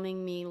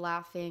filming me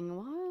laughing.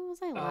 What was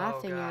I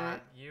laughing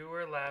at? You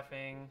were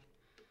laughing.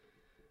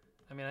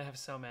 I mean, I have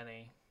so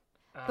many.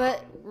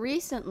 But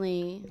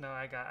recently, No,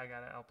 I got it.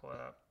 I'll pull it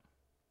up.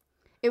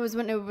 It was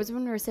when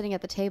we were sitting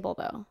at the table,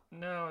 though.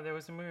 No, there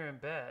was when we were in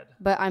bed.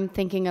 But I'm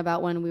thinking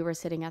about when we were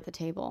sitting at the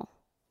table.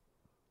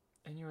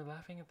 And you were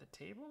laughing at the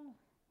table?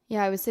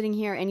 Yeah, I was sitting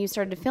here and you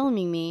started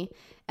filming me,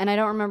 and I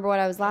don't remember what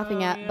I was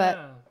laughing at, but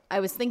I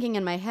was thinking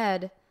in my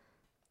head.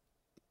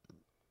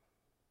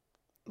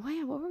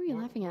 What were we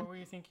laughing at? What were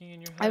you thinking in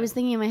your head? I was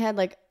thinking in my head,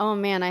 like, oh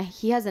man,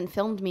 he hasn't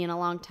filmed me in a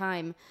long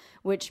time,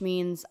 which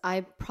means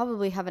I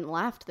probably haven't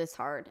laughed this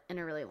hard in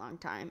a really long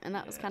time. And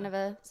that was kind of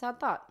a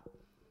sad thought.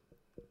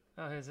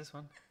 Oh, here's this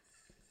one.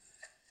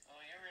 Oh,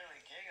 you're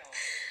really giggling.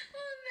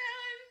 Oh, now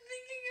I'm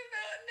thinking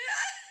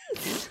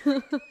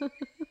about it.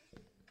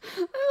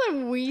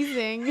 I'm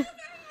wheezing.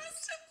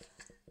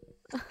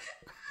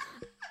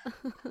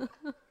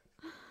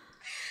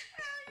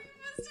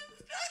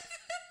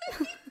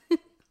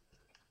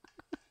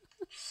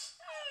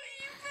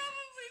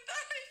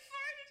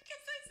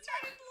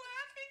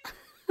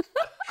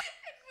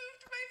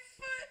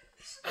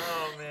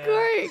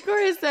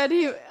 Corey said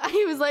he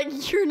was like,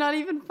 you're not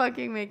even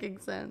fucking making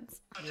sense.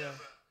 Yeah. Do you have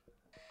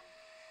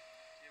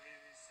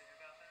anything to say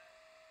about that?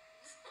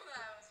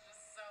 That was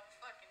just so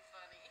fucking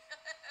funny.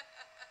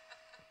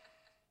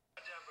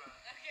 Deborah.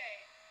 Okay,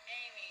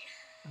 Amy.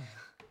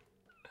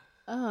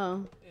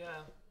 Oh.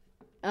 Yeah.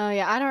 Oh,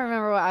 yeah. I don't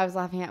remember what I was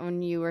laughing at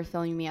when you were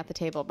filming me at the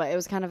table, but it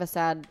was kind of a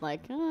sad,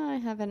 like, I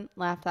haven't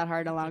laughed that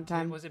hard in a long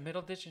time. Was it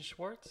Middleditch and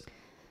Schwartz?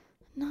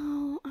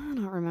 No, I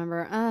don't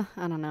remember. I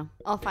don't know.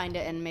 I'll find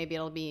it and maybe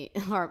it'll be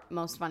our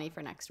most funny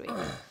for next week.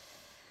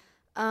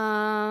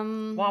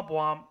 Womp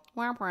womp.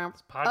 Womp womp.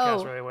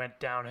 Podcast really went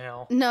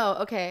downhill. No,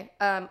 okay.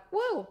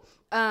 Whoa.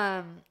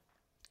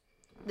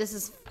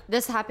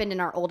 This happened in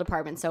our old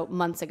apartment, so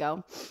months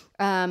ago.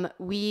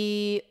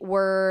 We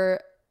were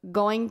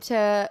going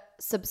to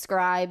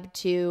subscribe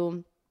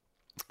to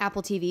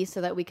Apple TV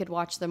so that we could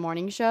watch the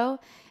morning show,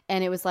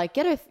 and it was like,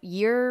 get a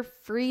year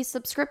free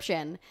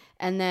subscription,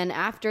 and then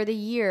after the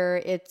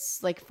year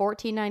it's like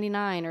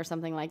 $14.99 or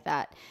something like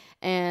that.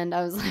 And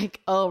I was like,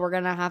 oh, we're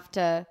gonna have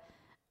to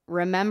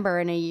remember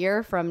in a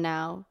year from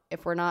now,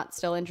 if we're not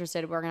still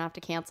interested, we're gonna have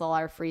to cancel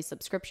our free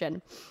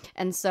subscription.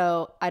 And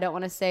so I don't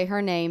want to say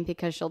her name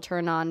because she'll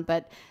turn on,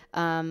 but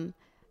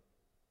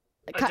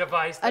A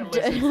device that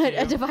listens to you.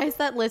 a device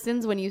that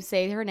listens when you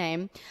say her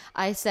name.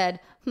 I said,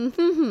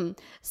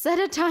 set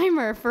a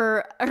timer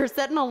or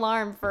set an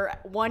alarm for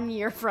 1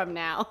 year from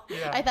now.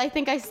 Yeah. I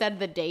think I said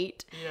the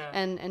date. Yeah.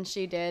 And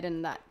she did,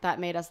 and that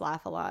made us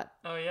laugh a lot.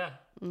 Oh, yeah.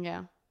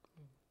 Yeah.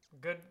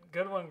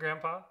 Good one,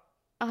 Grandpa.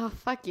 Oh,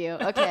 fuck you.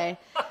 Okay.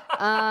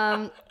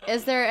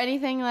 Is there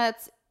anything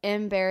that's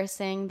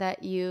embarrassing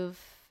that you've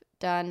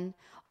done?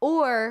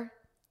 Or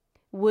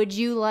would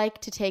you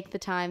like to take the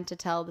time to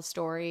tell the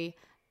story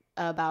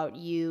about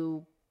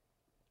you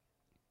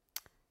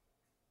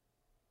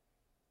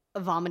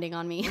vomiting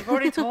on me? We've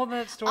already told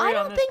that story I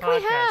don't on this think podcast.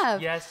 we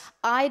have. Yes.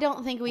 I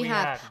don't think we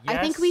have. I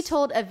think we Yes.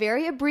 told a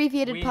very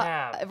abbreviated We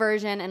have.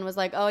 version and was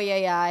like, oh,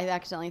 yeah, I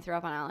accidentally threw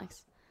up on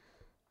Alex.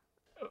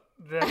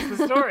 That's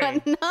the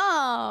story. No.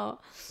 All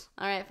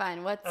right,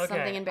 fine. What's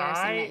something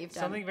embarrassing that you've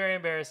done? Something very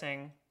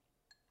embarrassing.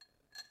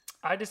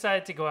 I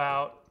decided to go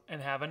out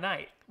and have a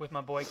night with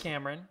my boy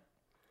Cameron,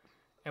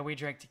 and we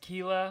drank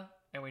tequila,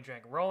 and we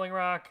drank Rolling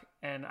Rock,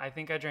 and I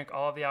think I drank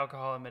all of the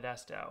alcohol in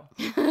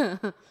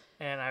Modesto.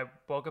 And I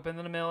woke up in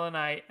the middle of the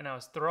night, and I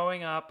was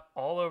throwing up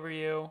all over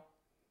you,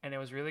 and it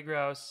was really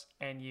gross,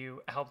 and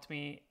you helped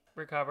me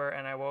recover,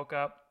 and I woke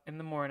up in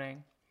the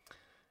morning,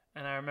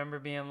 and I remember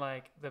being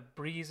like, the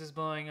breeze was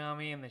blowing on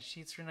me, and the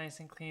sheets were nice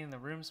and clean, and the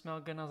room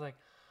smelled good, and I was like,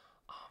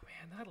 oh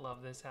man, I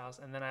love this house.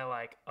 And then I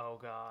like, oh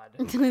God.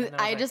 And then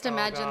I was just like, oh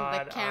imagined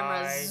God, the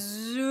camera I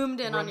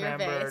zoomed in on your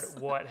remembered face.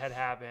 what had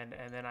happened.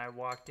 And then I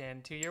walked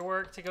into your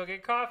work to go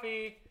get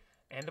coffee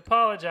and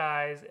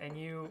apologize. And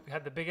you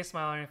had the biggest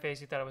smile on your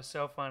face. You thought it was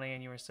so funny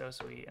and you were so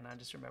sweet. And I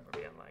just remember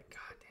being like,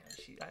 God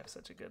damn, I have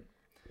such a good...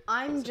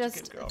 I'm such a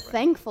just good girlfriend.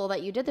 thankful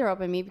that you did throw up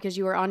on me because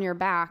you were on your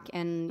back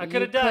and I you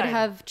could could have died.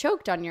 have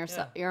choked on your own it's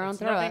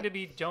throw nothing up. to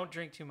be, don't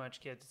drink too much,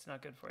 kids. It's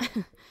not good for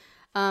you.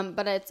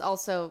 But it's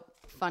also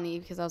funny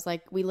because I was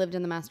like, we lived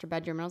in the master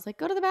bedroom and I was like,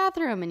 go to the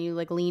bathroom, and you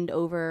like leaned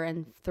over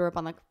and threw up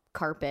on the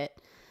carpet.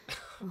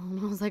 And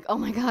I was like, oh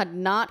my God,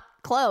 not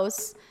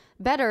close.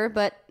 Better,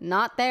 but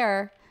not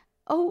there.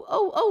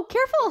 Oh,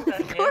 careful.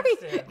 That Corey,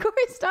 handstand. Corey,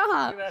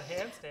 stop. Look at that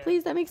handstand.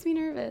 Please, that makes me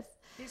nervous.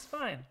 He's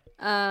fine.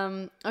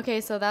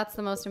 Okay, so that's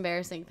the most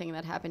embarrassing thing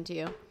that happened to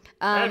you.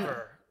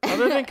 Ever.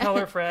 Other than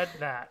Color Fred,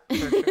 that,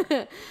 for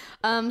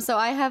sure. So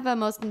I have a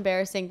most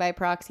embarrassing by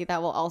proxy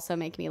that will also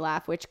make me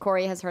laugh, which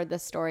Corey has heard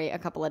this story a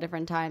couple of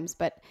different times,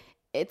 but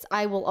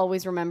I will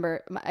always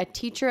remember. A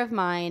teacher of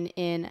mine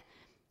in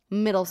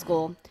middle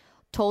school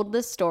told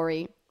this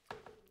story.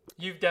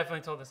 You've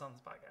definitely told this on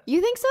this podcast. You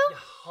think so?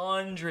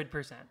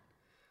 100%.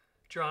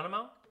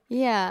 Geronimo?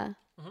 Yeah.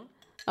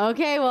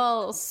 Okay,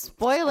 well,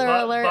 spoiler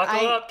alert.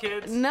 Buckle up,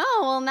 kids. No,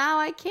 well, now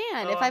I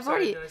can. Oh, if I'm I've sorry,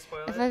 already did I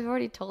spoil if it? I've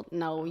already told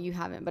no, you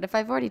haven't, but if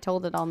I've already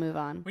told it, I'll move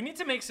on. We need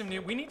to make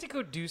we need to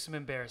go do some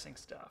embarrassing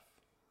stuff.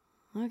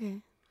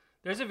 Okay.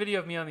 There's a video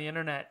of me on the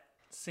internet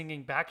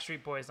singing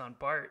Backstreet Boys on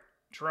BART,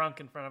 drunk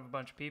in front of a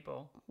bunch of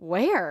people.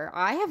 Where?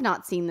 I have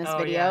not seen this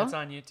video. Yeah, it's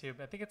on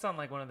YouTube. I think it's on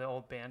like one of the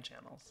old band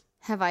channels.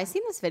 Have I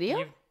seen this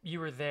video? You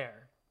were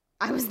there.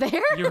 I was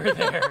there? You were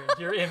there.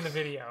 You're in the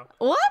video.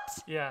 What?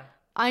 Yeah.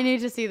 I need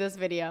to see this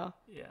video.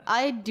 Yeah.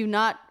 I do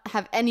not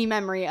have any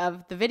memory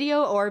of the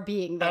video or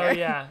being there. Oh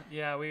yeah.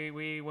 Yeah,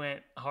 we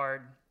went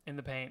hard in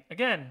the paint.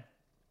 Again,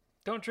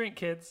 don't drink,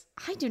 kids.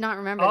 I do not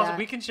remember Also, that.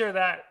 we can share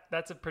that.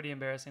 That's a pretty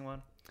embarrassing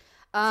one.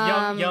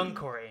 Um, Young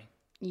Corey.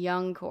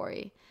 Young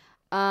Corey.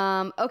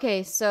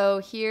 Okay,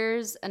 so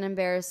here's an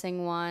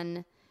embarrassing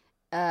one.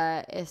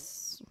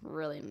 It's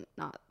really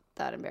not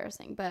that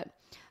embarrassing, but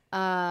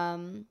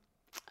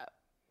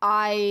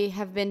I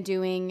have been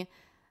doing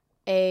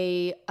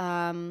a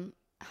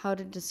how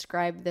to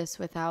describe this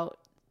without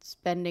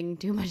spending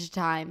too much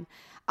time.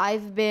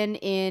 I've been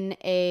in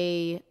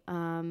a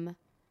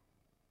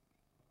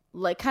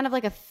like kind of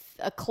like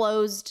a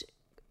closed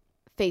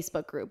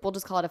Facebook group. We'll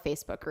just call it a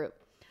Facebook group.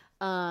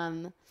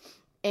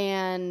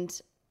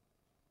 And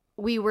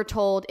we were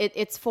told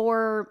it's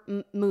for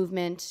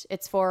movement.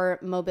 It's for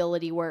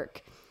mobility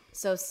work.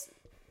 So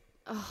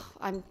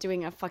I'm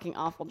doing a fucking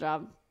awful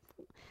job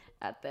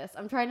at this.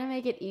 I'm trying to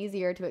make it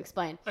easier to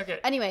explain. Okay.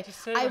 Anyway,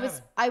 just say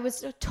I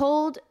was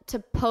told to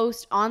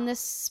post on this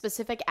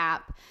specific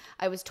app.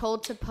 I was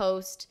told to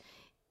post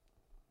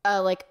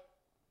like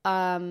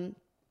an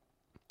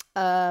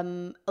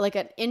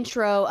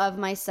intro of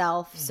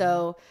myself. Mm-hmm.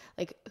 So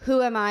like,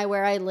 who am I,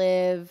 where I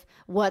live,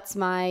 what's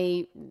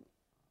my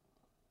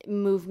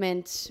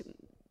movement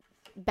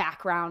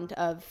background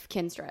of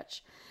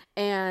Kinstretch.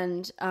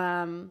 And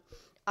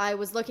I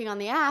was looking on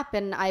the app,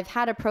 and I've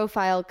had a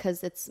profile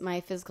because it's my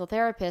physical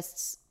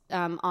therapist's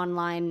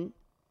online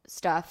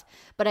stuff,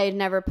 but I had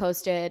never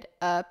posted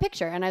a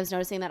picture. And I was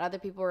noticing that other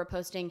people were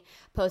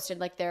posted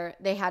like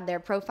they had their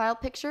profile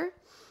picture.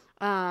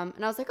 And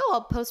I was like,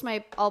 oh,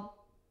 I'll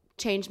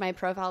change my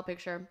profile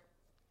picture.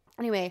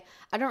 Anyway,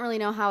 I don't really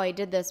know how I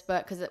did this,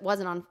 but because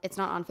it's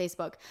not on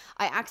Facebook.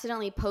 I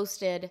accidentally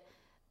posted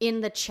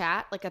in the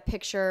chat like a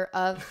picture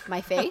of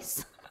my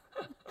face.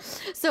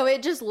 So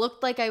it just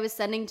looked like I was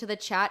sending to the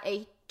chat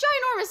a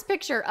ginormous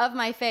picture of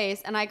my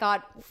face, and I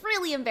got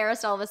really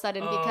embarrassed all of a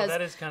sudden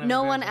because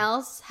no one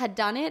else had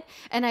done it.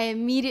 And I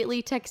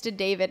immediately texted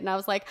David, and I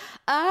was like,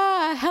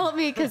 help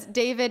me, because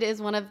David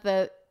is one of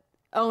the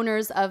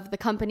owners of the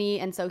company,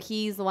 and so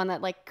he's the one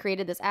that like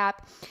created this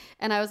app.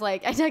 And I was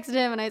like, I texted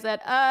him and I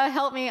said,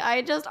 help me,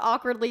 I just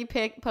awkwardly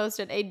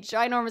posted a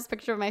ginormous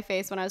picture of my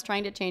face when I was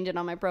trying to change it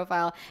on my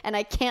profile, and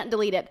I can't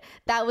delete it.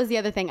 That was the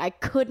other thing. I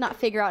could not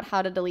figure out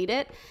how to delete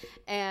it,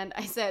 and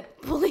I said,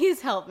 please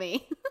help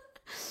me.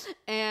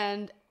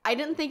 And I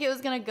didn't think it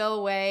was gonna go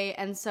away,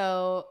 and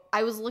so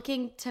I was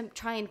looking to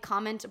try and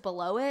comment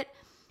below it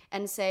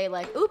and say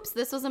like, oops,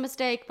 this was a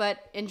mistake, but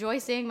enjoy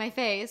seeing my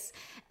face.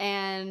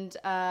 And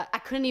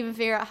I couldn't even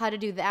figure out how to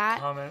do that.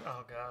 Comment.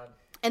 Oh God.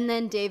 And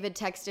then David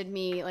texted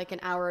me like an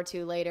hour or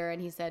two later,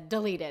 and he said,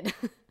 deleted.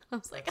 I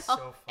was like,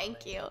 so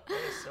thank you. That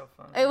is so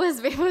funny. It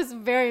was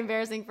very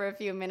embarrassing for a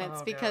few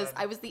minutes because God.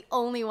 I was the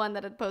only one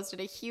that had posted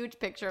a huge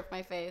picture of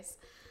my face.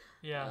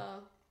 Yeah.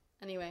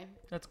 Anyway.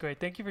 That's great.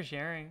 Thank you for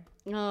sharing.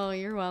 Oh,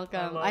 you're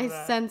welcome. I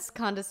sense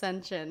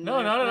condescension.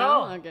 No, not at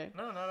all. Okay.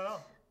 No, not at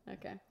all.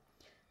 Okay.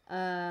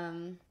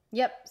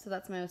 Yep. So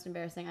that's my most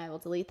embarrassing. I will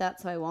delete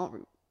that so I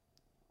won't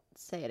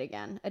say it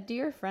again. A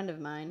dear friend of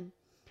mine.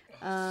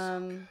 So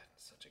good.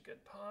 Such a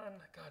good pun.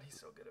 God, he's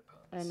so good at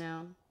puns. I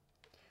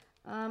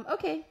know.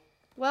 Okay.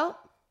 Well,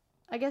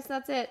 I guess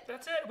that's it.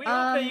 That's it. We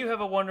hope that you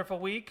have a wonderful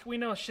week. We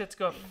know shit's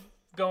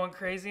going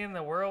crazy and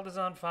the world is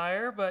on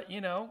fire, but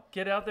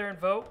get out there and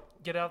vote.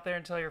 Get out there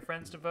and tell your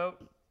friends to vote.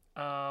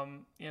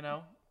 And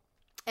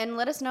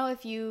let us know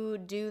if you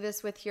do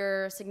this with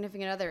your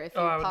significant other. If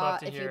you I would love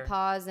to hear. You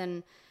pause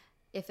and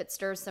if it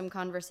stirs some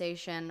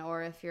conversation,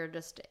 or if you're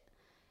just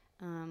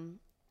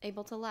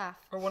able to laugh.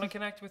 Or want to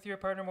connect with your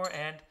partner more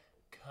and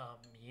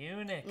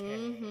communicate.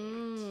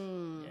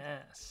 Mm-hmm.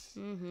 Yes.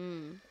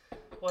 Mm-hmm.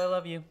 Well, I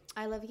love you.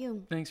 I love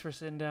you. Thanks for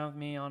sitting down with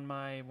me on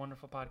my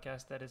wonderful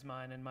podcast that is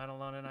mine and mine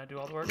alone, and I do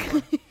all the work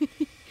for.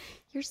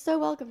 You're so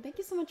welcome. Thank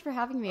you so much for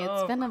having me.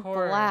 It's been a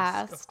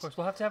blast. Of course.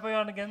 We'll have to have you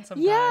on again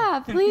sometime.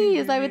 Yeah,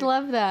 please. I would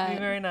love that. Be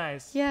very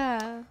nice.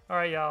 Yeah. All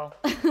right, y'all.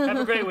 Have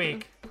a great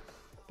week.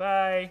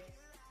 Bye.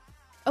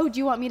 Oh, do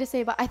you want me to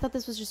say bye? I thought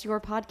this was just your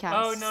podcast.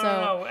 Oh,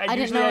 no. I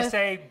Usually I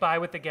say bye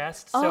with the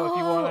guest. So if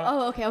you want to.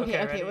 Oh,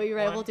 okay. Ready? Well, you're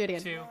right. 1, We'll do it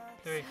again. 2,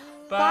 3.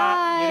 Bye.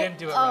 Bye. You didn't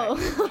do it right.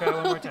 Try it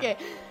one more time. Okay.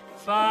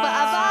 Bye.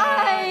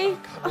 Bye. Oh,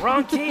 God,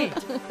 wrong key.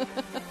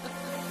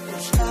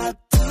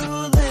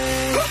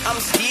 I'm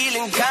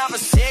stealing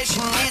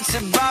conversation, it's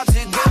about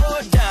to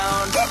go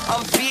down.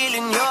 I'm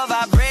feeling your